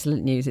 It's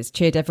excellent news. It's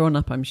cheered everyone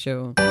up, I'm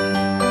sure.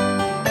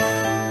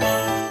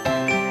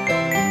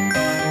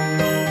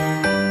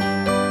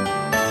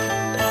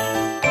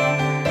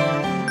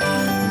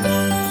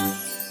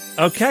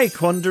 Okay,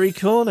 Quandary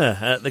Corner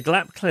at the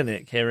GLAP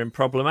Clinic here in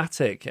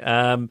Problematic.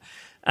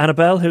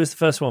 Annabelle, who was the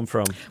first one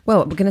from?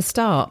 Well, we're going to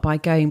start by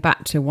going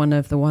back to one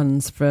of the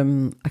ones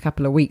from a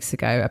couple of weeks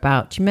ago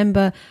about, do you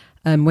remember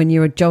when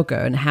you're a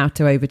jogger and how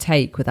to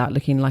overtake without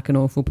looking like an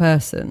awful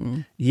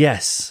person?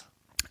 Yes.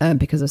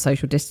 Because of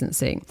social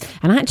distancing.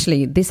 And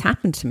actually, this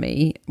happened to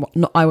me.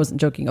 I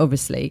wasn't jogging,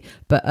 obviously,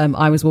 but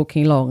I was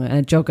walking along and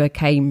a jogger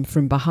came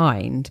from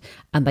behind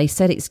and they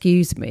said,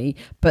 "Excuse me,"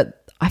 but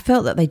I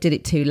felt that they did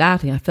it too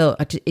loudly. I felt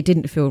it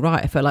didn't feel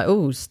right. I felt like,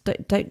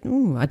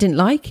 I didn't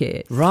like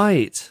it.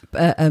 Right.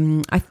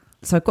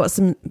 So I've got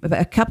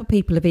a couple of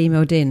people have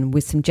emailed in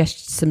with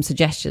some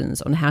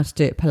suggestions on how to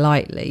do it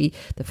politely.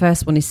 The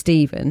first one is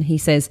Stephen. He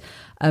says,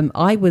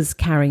 I was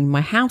carrying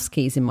my house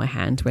keys in my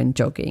hand when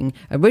jogging,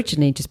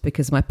 originally just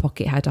because my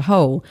pocket had a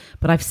hole.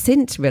 But I've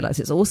since realised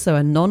it's also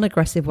a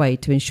non-aggressive way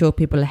to ensure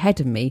people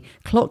ahead of me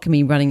clock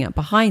me running up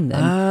behind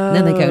them. And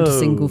then they go into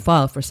single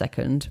file for a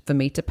second for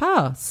me to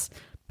pass.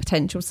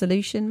 Potential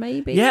solution,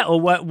 maybe? Yeah, or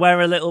wear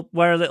a little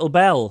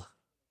bell.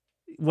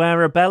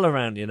 Wear a bell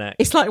around your neck.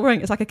 It's like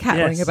a cat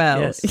wearing a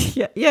bell. Yes.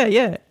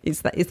 yeah.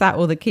 Is that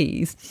all the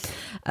keys?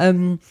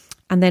 And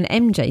And then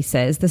MJ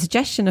says, the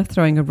suggestion of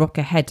throwing a rock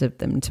ahead of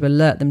them to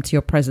alert them to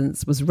your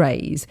presence was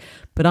raised,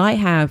 but I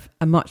have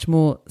a much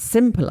more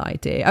simple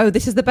idea. Oh,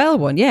 this is the bell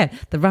one. Yeah,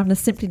 the Ravener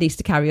simply needs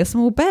to carry a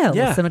small bell,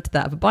 similar to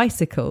that of a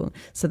bicycle.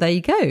 So there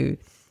you go.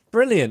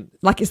 Brilliant.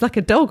 Like it's like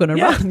a dog on a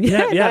run.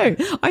 Yeah. No,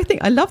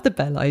 I love the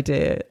bell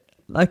idea.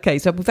 Okay,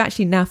 so we've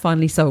actually now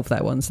finally solved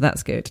that one, so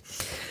that's good.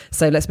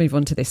 So let's move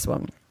on to this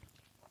one.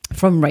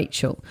 From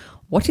Rachel.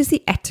 What is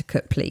the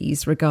etiquette,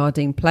 please,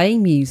 regarding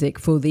playing music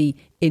for the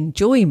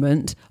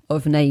enjoyment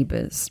of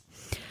neighbours?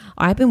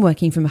 I've been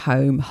working from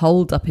home,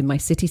 holed up in my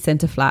city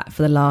centre flat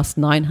for the last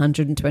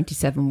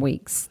 927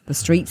 weeks. The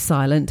streets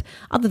silent,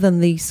 other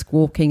than the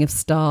squawking of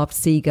starved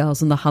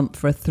seagulls on the hunt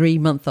for a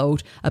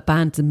 3-month-old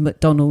abandoned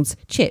McDonald's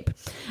chip,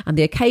 and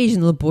the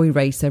occasional boy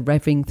racer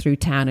revving through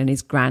town in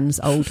his grand's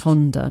old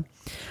Honda.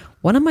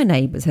 One of my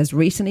neighbours has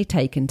recently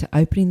taken to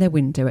opening their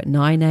window at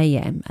 9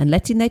 a.m. and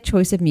letting their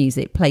choice of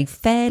music play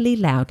fairly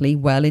loudly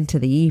well into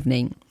the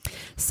evening.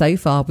 So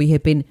far, we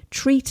have been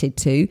treated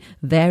to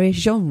various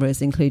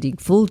genres, including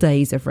full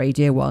days of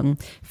Radio 1,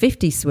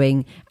 50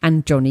 Swing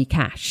and Johnny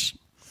Cash.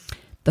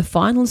 The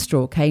final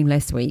straw came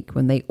last week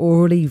when they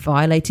orally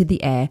violated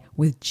the air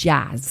with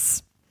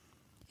jazz.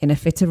 In a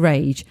fit of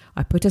rage,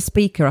 I put a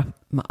speaker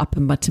up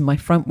to my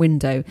front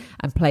window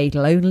and played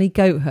Lonely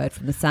Goat Herd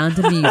from The Sound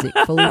of Music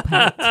full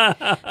pelt.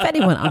 For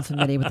anyone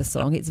unfamiliar with the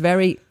song, it's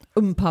very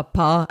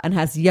papa and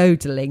has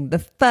yodeling,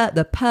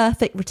 the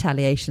perfect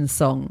retaliation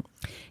song.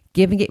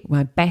 Giving it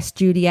my best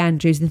Julie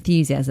Andrews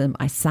enthusiasm,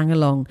 I sang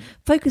along,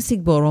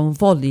 focusing more on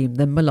volume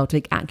than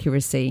melodic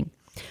accuracy.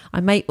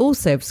 I may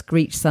also have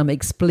screeched some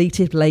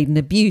expletive-laden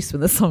abuse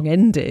when the song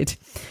ended.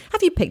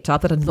 Have you picked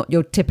up that I'm not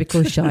your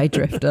typical shy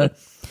drifter?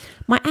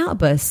 My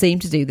outburst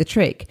seemed to do the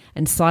trick,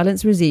 and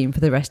silence resumed for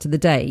the rest of the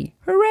day.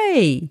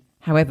 Hooray!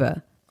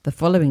 However, the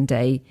following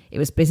day, it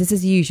was business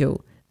as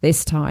usual,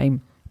 this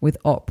time with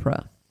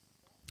opera.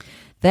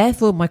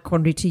 Therefore, my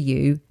quandary to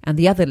you and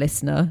the other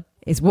listener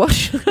is what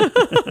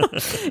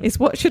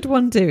should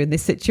one do in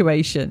this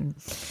situation?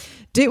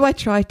 Do I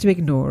try to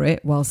ignore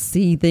it while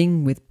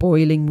seething with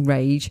boiling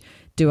rage?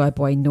 Do I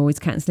buy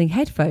noise-cancelling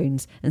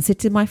headphones and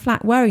sit in my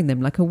flat wearing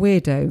them like a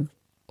weirdo?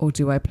 Or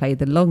do I play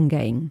the long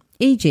game?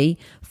 E.g.,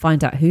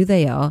 find out who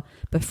they are,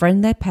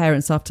 befriend their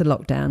parents after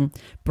lockdown,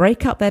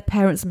 break up their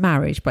parents'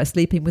 marriage by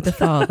sleeping with the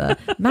father,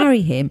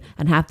 marry him,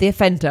 and have the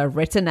offender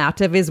written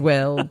out of his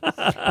will.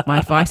 My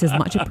advice is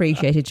much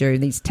appreciated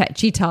during these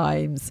tetchy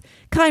times.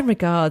 Kind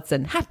regards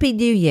and Happy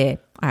New Year.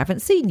 I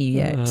haven't seen you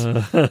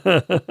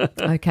yet.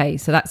 Okay,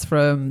 so that's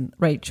from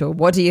Rachel.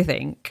 What do you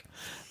think?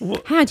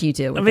 How do you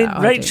deal with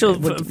that?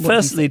 Rachel,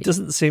 firstly,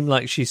 doesn't seem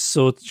like she's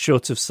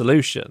short of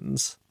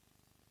solutions.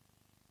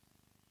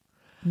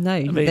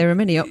 No, there are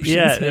many options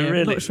here.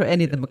 Really, I'm not sure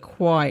any of them are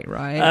quite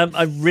right.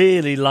 I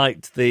really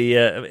liked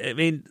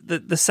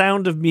the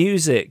sound of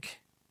music.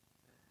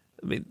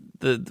 I mean,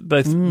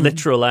 both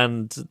literal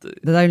and...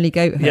 The Lonely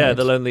Goat Herd. Yeah,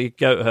 the Lonely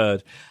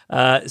Goat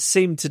Herd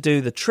seemed to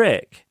do the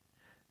trick.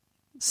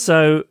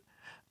 So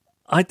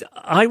I can't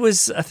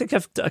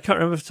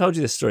remember if I've told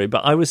you this story,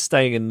 but I was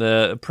staying in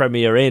the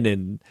Premier Inn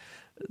in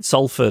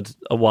Salford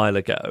a while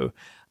ago,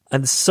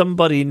 and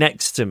somebody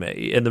next to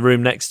me, in the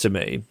room next to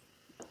me,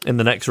 in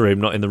the next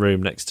room, not in the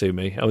room next to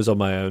me, I was on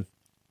my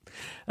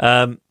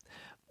own,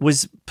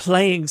 was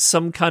playing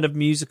some kind of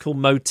musical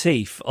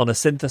motif on a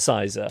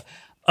synthesizer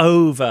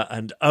over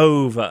and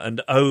over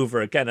and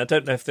over again. I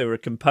don't know if they were a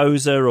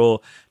composer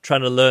or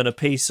trying to learn a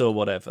piece or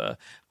whatever,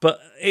 but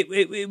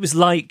it was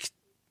like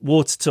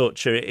water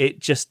torture. It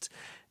just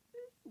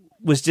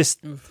was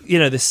just,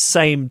 this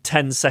same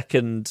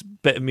 10-second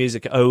bit of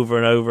music over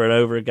and over and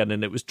over again,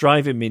 and it was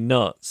driving me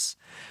nuts.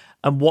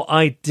 And what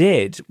I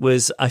did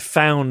was I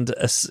found,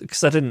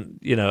 because I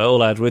didn't,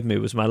 all I had with me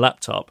was my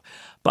laptop,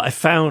 but I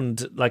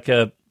found like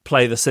a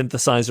play the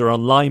synthesizer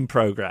online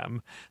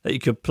program that you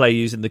could play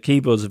using the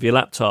keyboards of your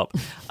laptop,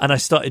 and I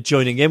started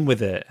joining in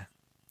with it.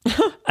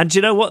 And do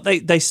you know what?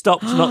 They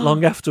stopped not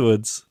long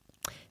afterwards.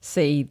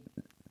 See,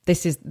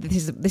 this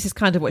is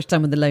kind of what's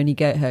done with the Lonely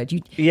Goat Herd.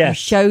 You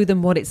show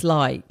them what it's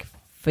like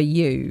for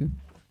you.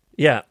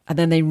 Yeah. And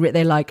then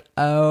they're like,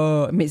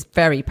 oh, it's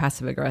very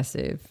passive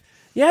aggressive.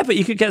 Yeah, but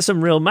you could get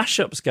some real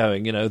mashups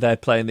going. They're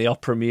playing the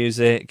opera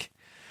music.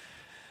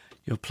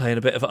 You're playing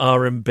a bit of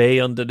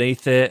R&B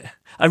underneath it.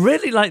 I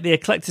really like the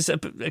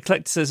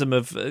eclecticism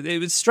of... It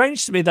was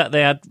strange to me that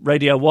they had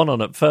Radio 1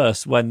 on at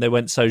first when they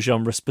went so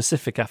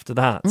genre-specific after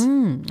that.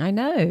 I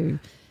know.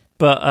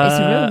 But it's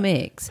a real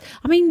mix.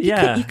 I mean,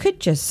 you could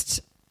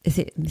just... This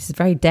is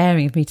very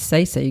daring of me to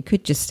say so. You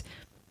could just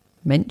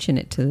mention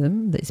it to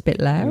them that it's a bit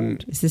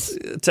loud. Is this...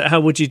 How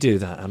would you do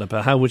that,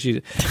 Annabelle? How would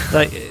you...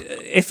 Like,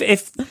 if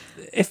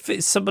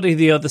it's somebody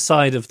the other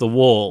side of the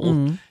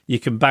wall, you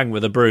can bang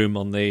with a broom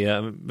on the...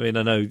 I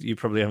know you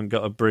probably haven't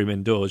got a broom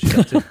indoors. You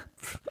have to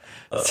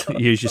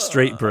use your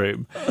street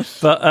broom.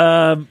 But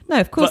no,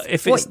 of course.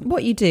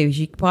 What you do is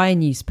you buy a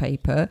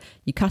newspaper,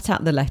 you cut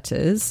out the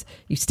letters,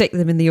 you stick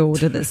them in the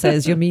order that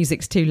says your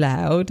music's too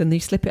loud, and you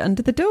slip it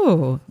under the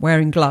door,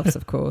 wearing gloves,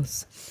 of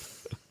course.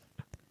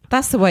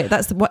 That's the way.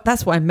 That's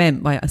what I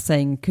meant by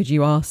saying, could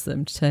you ask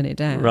them to turn it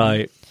down?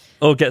 Right.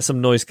 Or get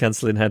some noise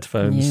cancelling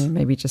headphones. Yeah,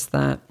 maybe just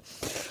that.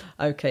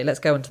 Okay, let's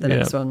go on to the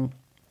next one.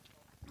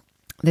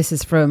 This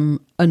is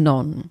from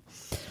Anon.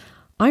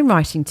 I'm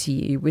writing to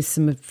you with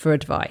for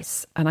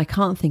advice, and I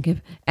can't think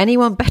of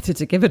anyone better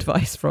to give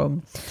advice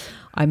from.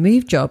 I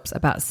moved jobs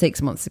about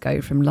 6 months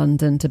ago from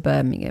London to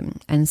Birmingham,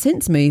 and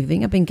since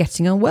moving, I've been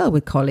getting on well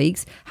with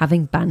colleagues,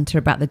 having banter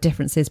about the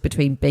differences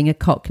between being a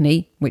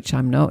Cockney, which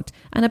I'm not,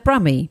 and a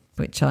Brummie,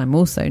 which I'm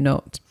also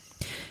not.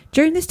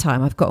 During this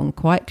time, I've gotten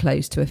quite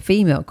close to a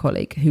female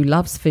colleague who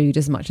loves food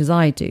as much as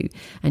I do,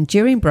 and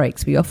during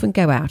breaks, we often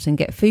go out and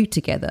get food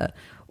together,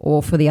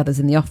 or for the others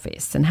in the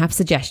office, and have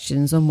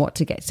suggestions on what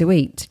to get to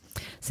eat.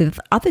 So the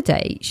other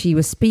day, she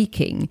was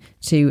speaking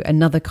to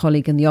another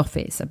colleague in the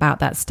office about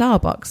that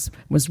Starbucks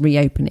was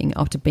reopening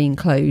after being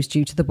closed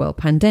due to the world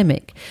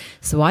pandemic.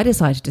 So I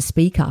decided to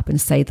speak up and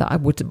say that I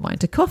wouldn't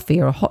mind a coffee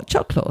or a hot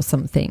chocolate or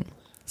something.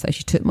 So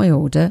she took my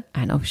order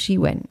and off she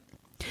went.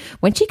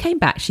 When she came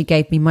back, she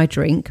gave me my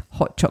drink,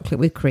 hot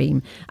chocolate with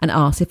cream, and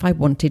asked if I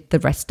wanted the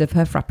rest of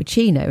her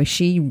frappuccino, as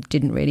she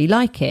didn't really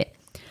like it.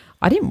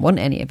 I didn't want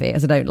any of it,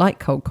 as I don't like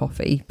cold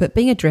coffee, but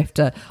being a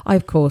drifter, I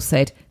of course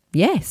said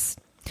yes.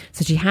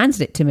 So she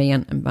handed it to me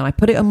and I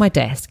put it on my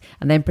desk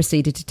and then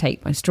proceeded to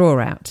take my straw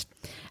out.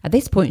 At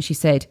this point she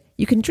said,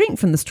 "You can drink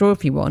from the straw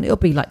if you want, it'll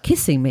be like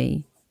kissing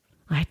me."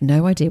 I had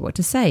no idea what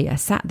to say. I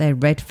sat there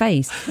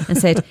red-faced and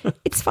said,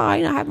 "It's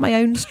fine, I have my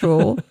own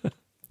straw."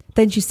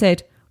 Then she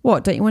said,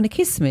 "What, don't you want to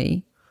kiss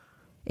me?"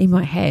 In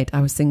my head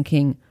I was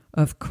thinking,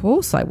 of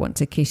course I want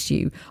to kiss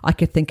you. I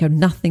could think of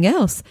nothing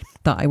else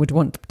that I would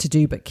want to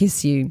do but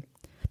kiss you.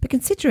 But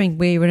considering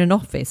we were in an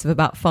office of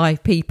about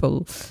 5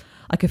 people,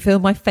 I could feel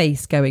my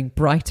face going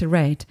brighter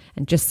red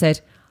and just said,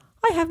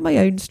 "I have my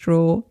own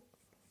straw."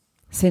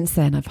 Since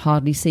then, I've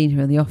hardly seen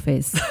her in the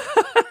office.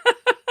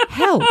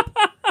 Help!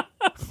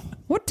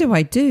 What do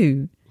I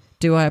do?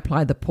 Do I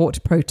apply the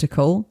port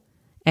protocol?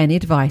 Any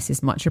advice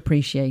is much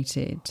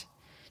appreciated.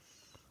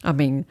 I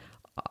mean,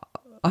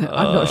 I'm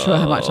not sure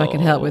how much I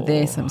can help with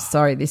this. I'm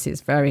sorry, this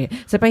is very...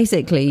 So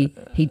basically,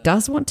 he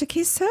does want to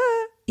kiss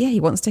her. Yeah, he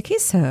wants to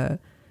kiss her.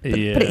 But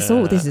it's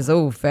all... This is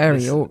all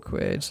very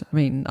awkward. I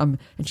mean, and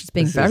she's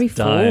being very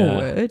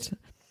forward.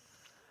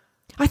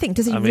 I think,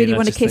 does he really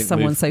want to kiss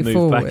someone so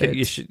forward?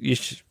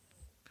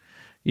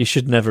 You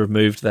should never have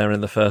moved there in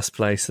the first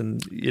place,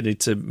 and you need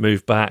to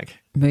move back.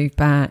 Move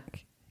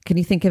back. Can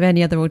you think of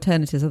any other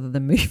alternatives other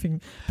than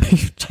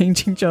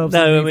changing jobs?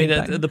 No, I mean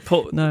the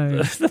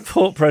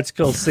port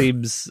protocol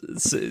seems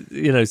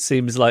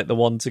like the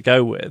one to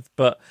go with,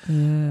 but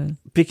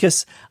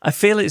because I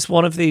feel it's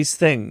one of these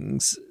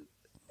things,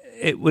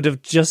 it would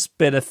have just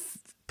been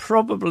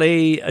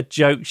probably a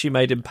joke she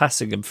made in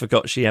passing and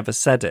forgot she ever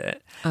said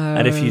it.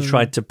 And if you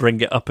tried to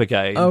bring it up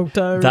again,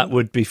 that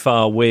would be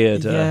far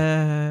weirder.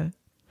 Yeah,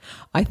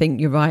 I think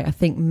you're right. I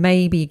think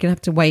maybe you're gonna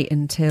have to wait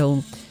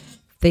until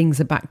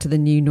things are back to the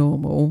new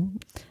normal,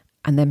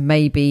 and then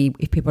maybe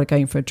if people are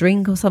going for a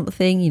drink or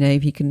something,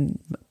 if you can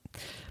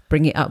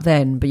bring it up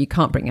then, but you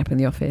can't bring it up in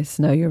the office.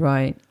 No, you're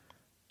right.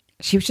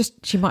 She might have just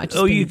here you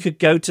go. You could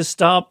go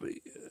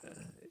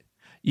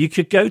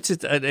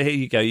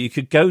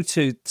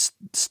to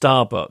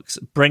Starbucks,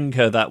 bring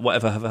her that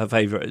whatever her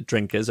favourite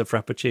drink is, a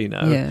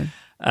frappuccino,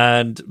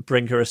 and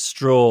bring her a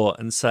straw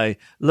and say,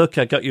 "Look,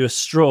 I got you a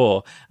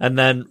straw," and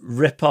then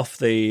rip off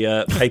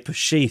the paper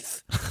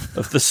sheath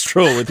of the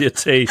straw with your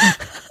teeth.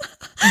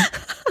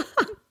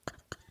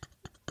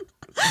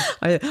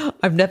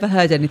 I've never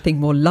heard anything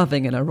more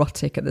loving and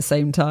erotic at the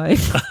same time.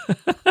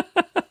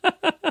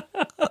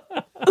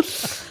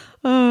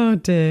 Oh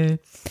dear.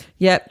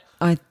 Yep,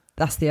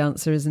 that's the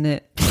answer, isn't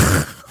it?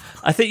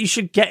 I think you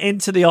should get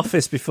into the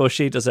office before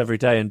she does every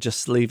day and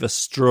just leave a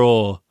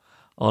straw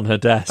on her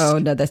desk. Oh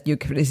no, this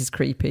is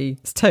creepy.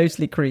 It's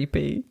totally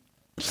creepy.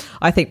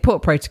 I think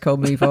port protocol,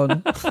 move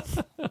on.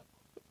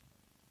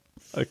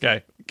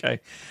 Okay.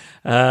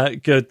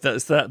 Good.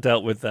 That's that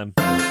dealt with them.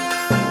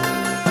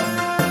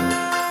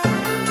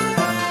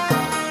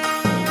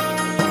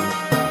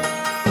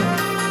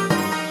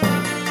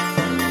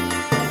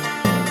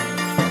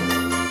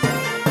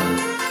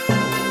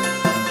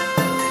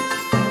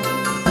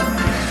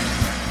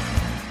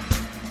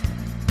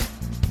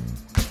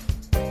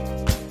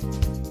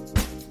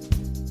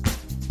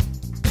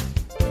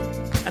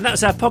 And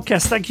that's our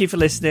podcast. Thank you for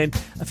listening.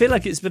 I feel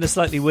like it's been a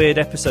slightly weird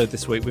episode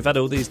this week. We've had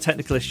all these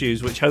technical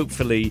issues, which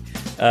hopefully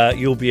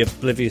you'll be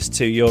oblivious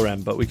to your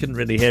end, but we couldn't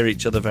really hear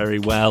each other very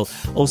well.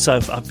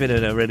 Also, I've been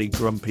in a really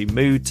grumpy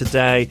mood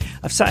today.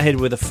 I've sat here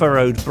with a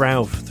furrowed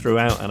brow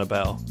throughout,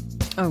 Annabelle.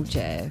 Oh,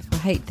 Jeff, I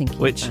hate thinking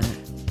about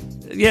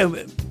it.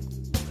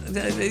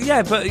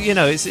 Yeah, but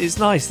it's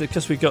nice that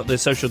because we've got the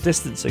social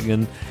distancing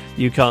and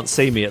you can't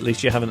see me, at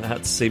least you haven't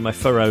had to see my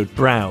furrowed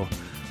brow.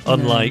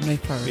 Unlike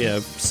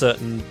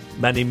certain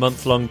many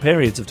month-long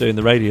periods of doing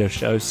the radio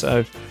show,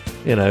 so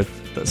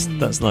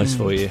that's nice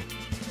for you.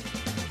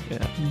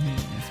 Yeah.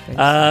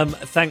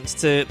 Thanks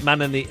to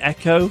Man and the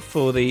Echo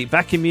for the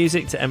backing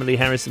music, to Emily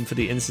Harrison for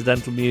the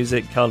incidental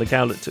music, Carla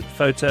Cowlett took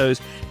photos,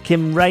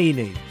 Kim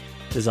Rainey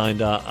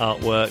designed our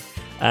artwork.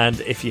 And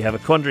if you have a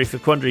quandary for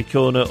Quandary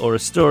Corner or a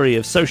story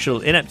of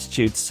social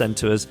ineptitude to send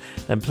to us,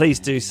 then please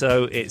do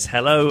so. It's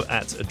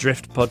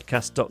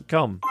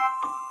hello@adriftpodcast.com.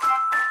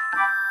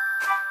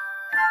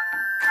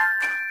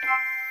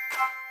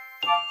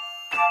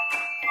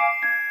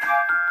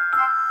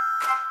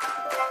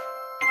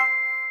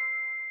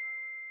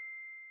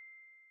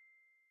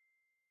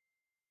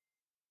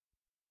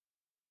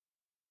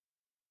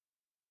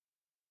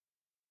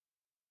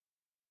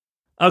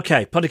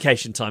 Okay,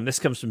 podication time. This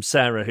comes from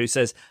Sarah, who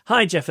says,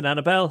 "Hi, Jeff and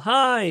Annabelle.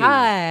 Hi.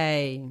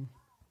 Hi.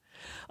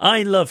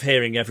 I love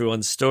hearing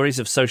everyone's stories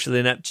of social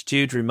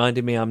ineptitude,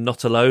 reminding me I'm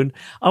not alone.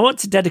 I want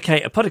to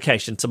dedicate a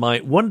podication to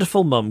my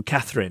wonderful mum,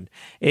 Catherine.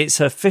 It's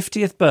her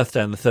 50th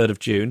birthday on the 3rd of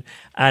June,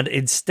 and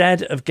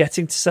instead of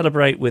getting to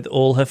celebrate with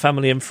all her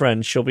family and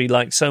friends, she'll be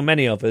like so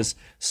many of us,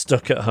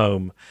 stuck at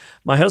home.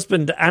 My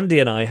husband, Andy,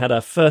 and I had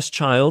our first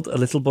child, a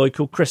little boy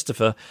called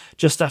Christopher,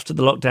 just after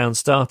the lockdown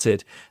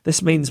started.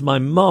 This means my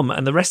mum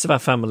and the rest of our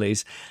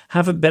families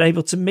haven't been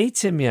able to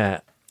meet him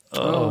yet."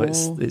 Oh,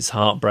 it's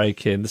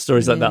heartbreaking. The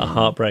stories like that are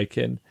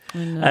heartbreaking.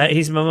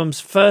 He's my mum's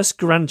first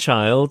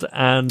grandchild,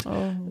 and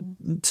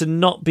to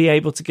not be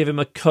able to give him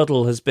a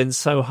cuddle has been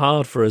so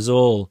hard for us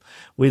all.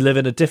 We live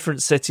in a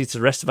different city to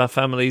the rest of our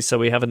family, so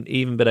we haven't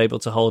even been able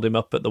to hold him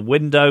up at the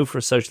window for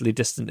a socially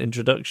distant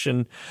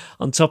introduction.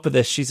 On top of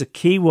this, she's a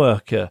key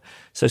worker,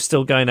 so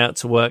still going out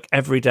to work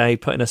every day,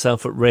 putting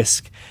herself at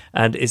risk,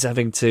 and is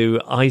having to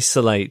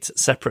isolate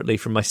separately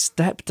from my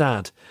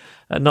stepdad.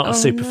 Not a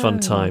super fun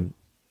time.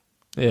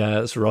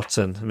 Yeah, it's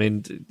rotten. I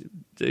mean,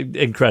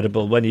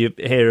 incredible when you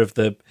hear of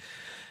the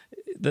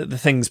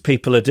things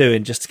people are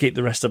doing just to keep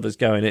the rest of us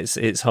going.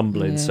 It's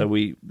humbling. Yeah. So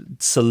we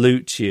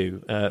salute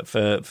you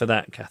for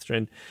that,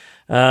 Catherine.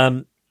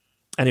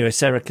 Anyway,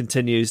 Sarah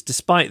continues,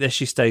 despite this,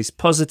 she stays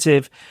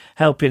positive,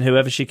 helping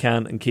whoever she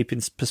can and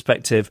keeping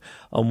perspective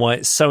on why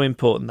it's so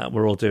important that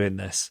we're all doing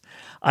this.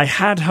 I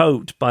had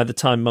hoped by the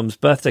time Mum's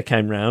birthday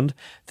came round,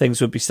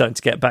 things would be starting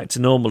to get back to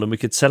normal and we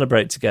could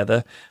celebrate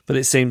together, but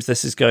it seems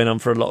this is going on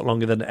for a lot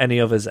longer than any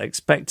of us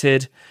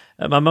expected.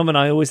 My mum and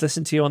I always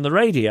listen to you on the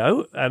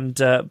radio, and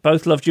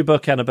both loved your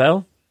book,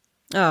 Annabelle.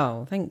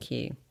 Oh, thank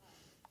you.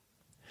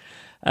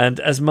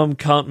 And as Mum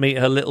can't meet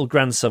her little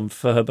grandson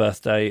for her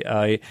birthday,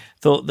 I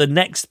thought the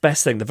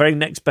very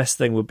next best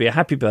thing would be a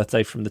happy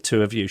birthday from the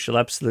two of you. She'll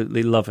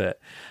absolutely love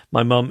it.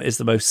 My mum is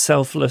the most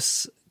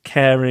selfless,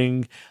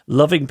 caring,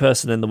 loving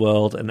person in the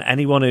world, and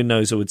anyone who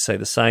knows her would say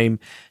the same.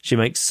 She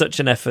makes such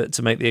an effort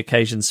to make the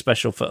occasion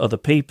special for other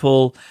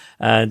people,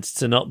 and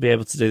to not be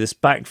able to do this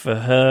back for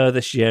her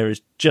this year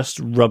is just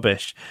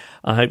rubbish.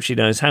 I hope she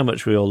knows how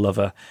much we all love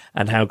her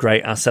and how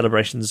great our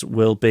celebrations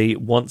will be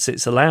once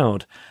it's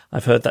allowed.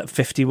 I've heard that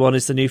 51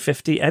 is the new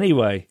 50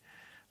 anyway.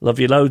 Love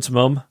you loads,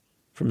 Mum.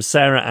 From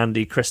Sarah,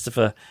 Andy,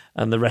 Christopher,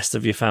 and the rest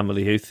of your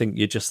family who think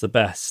you're just the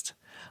best.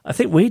 I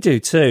think we do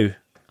too.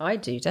 I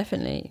do,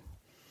 definitely.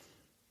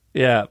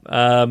 Yeah,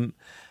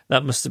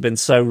 that must have been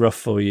so rough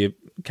for you,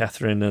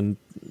 Catherine. And,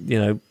 you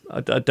know,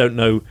 I don't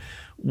know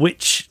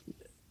which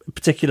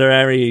particular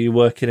area you're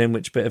working in,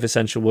 which bit of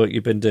essential work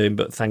you've been doing,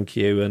 but thank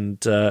you.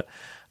 And I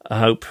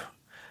hope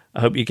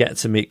you get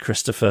to meet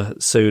Christopher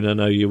soon. I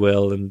know you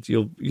will, and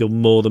you'll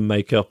more than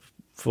make up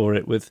for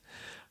it with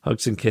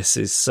hugs and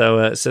kisses.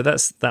 So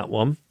that's that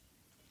one.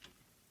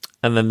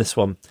 And then this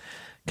one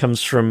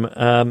comes from,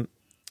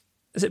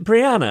 is it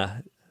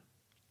Brianna?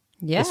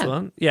 Yeah. This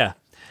one? Yeah.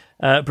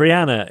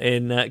 Brianna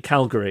in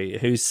Calgary,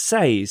 who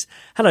says,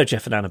 "Hello,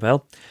 Jeff and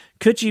Annabelle.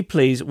 Could you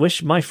please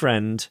wish my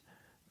friend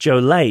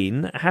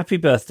Jolene happy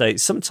birthday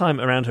sometime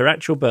around her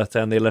actual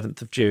birthday on the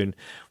 11th of June?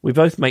 We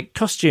both make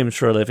costumes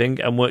for a living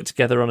and worked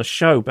together on a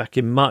show back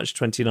in March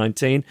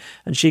 2019,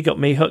 and she got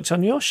me hooked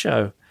on your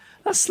show."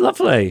 That's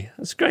lovely.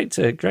 That's great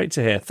to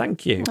hear.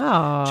 Thank you,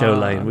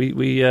 Jolene.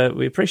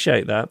 We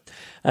appreciate that.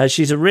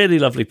 She's a really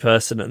lovely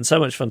person and so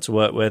much fun to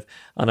work with.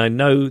 And I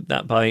know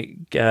that I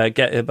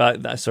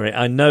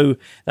know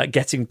that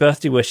getting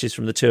birthday wishes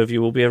from the two of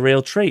you will be a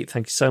real treat.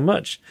 Thank you so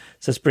much.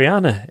 Says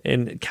Brianna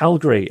in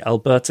Calgary,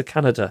 Alberta,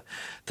 Canada.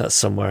 That's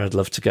somewhere I'd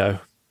love to go.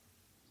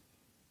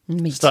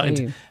 Me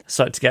Starting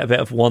to get a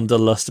bit of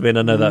wanderlust. I mean,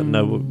 I know that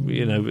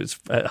it's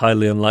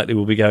highly unlikely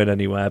we'll be going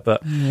anywhere,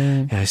 but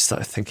I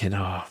started thinking,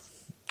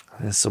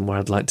 there's somewhere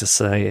I'd like to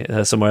see,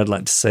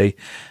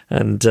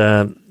 and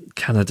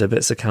Canada,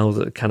 bits of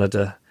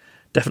Canada,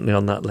 definitely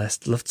on that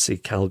list. Love to see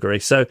Calgary.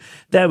 So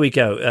there we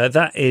go.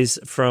 That is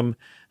from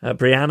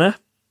Brianna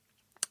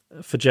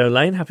for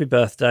Jolene. Happy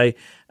birthday.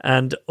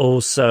 And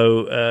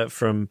also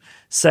from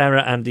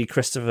Sarah, Andy,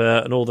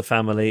 Christopher, and all the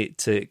family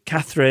to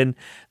Catherine.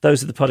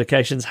 Those are the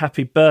podications.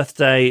 Happy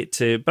birthday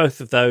to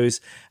both of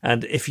those.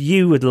 And if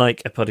you would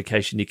like a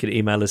podication, you can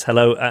email us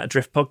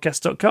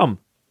hello@adriftpodcast.com.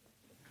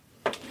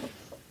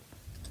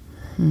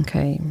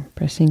 Okay,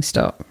 pressing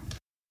stop.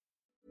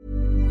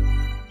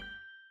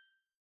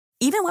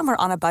 Even when we're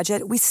on a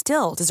budget, we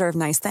still deserve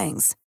nice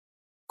things.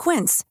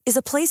 Quince is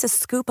a place to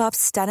scoop up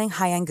stunning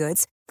high-end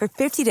goods for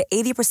 50 to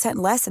 80%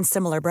 less than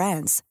similar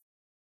brands.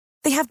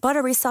 They have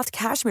buttery soft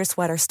cashmere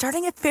sweaters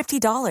starting at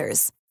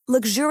 $50,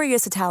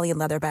 luxurious Italian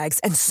leather bags,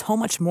 and so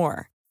much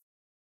more.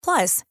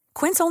 Plus,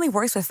 Quince only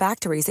works with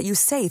factories that use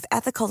safe,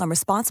 ethical, and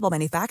responsible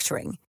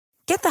manufacturing.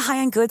 Get the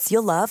high-end goods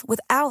you'll love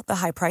without the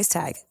high price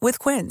tag with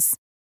Quince.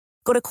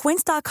 Go to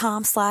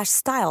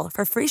quince.com/style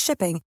for free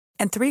shipping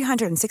and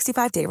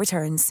 365-day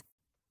returns.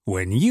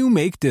 When you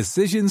make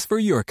decisions for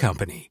your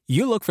company,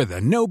 you look for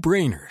the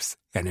no-brainers.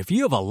 And if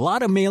you have a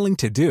lot of mailing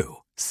to do,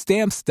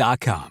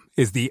 Stamps.com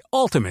is the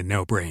ultimate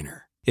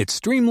no-brainer. It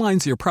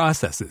streamlines your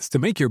processes to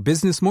make your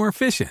business more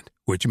efficient,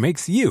 which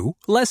makes you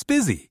less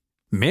busy.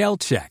 Mail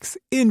checks,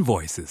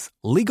 invoices,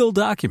 legal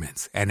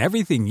documents, and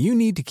everything you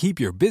need to keep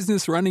your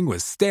business running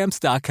with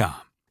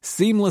Stamps.com.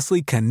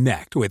 Seamlessly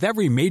connect with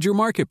every major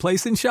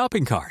marketplace and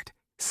shopping cart.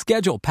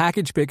 Schedule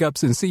package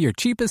pickups and see your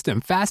cheapest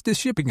and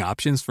fastest shipping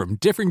options from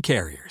different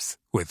carriers,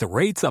 with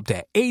rates up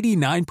to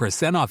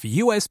 89% off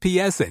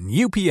USPS and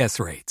UPS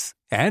rates.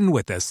 And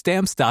with the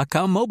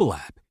Stamps.com mobile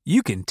app,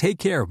 you can take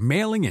care of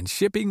mailing and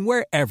shipping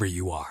wherever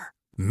you are.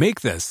 Make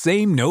the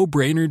same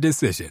no-brainer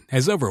decision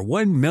as over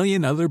 1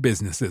 million other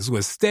businesses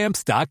with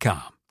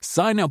Stamps.com.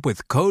 Sign up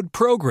with code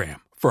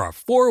PROGRAM for a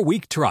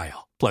 4-week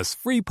trial, plus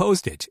free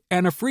postage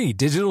and a free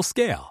digital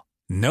scale.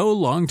 No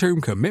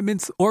long-term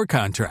commitments or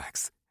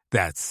contracts.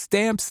 That's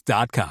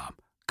Stamps.com.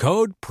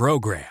 Code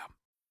PROGRAM.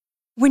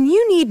 When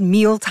you need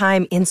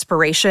mealtime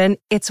inspiration,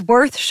 it's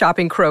worth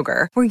shopping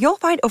Kroger, where you'll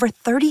find over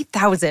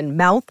 30,000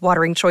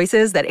 mouth-watering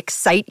choices that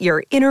excite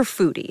your inner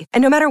foodie.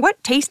 And no matter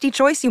what tasty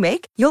choice you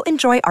make, you'll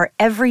enjoy our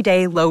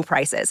everyday low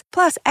prices,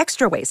 plus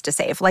extra ways to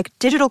save, like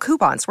digital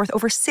coupons worth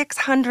over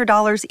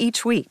 $600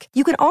 each week.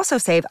 You can also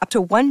save up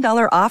to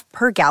 $1 off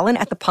per gallon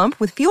at the pump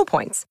with fuel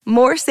points.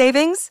 More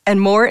savings and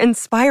more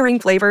inspiring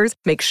flavors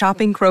make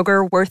shopping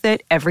Kroger worth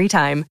it every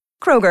time.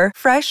 Kroger,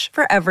 fresh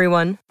for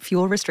everyone.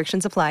 Fuel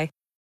restrictions apply.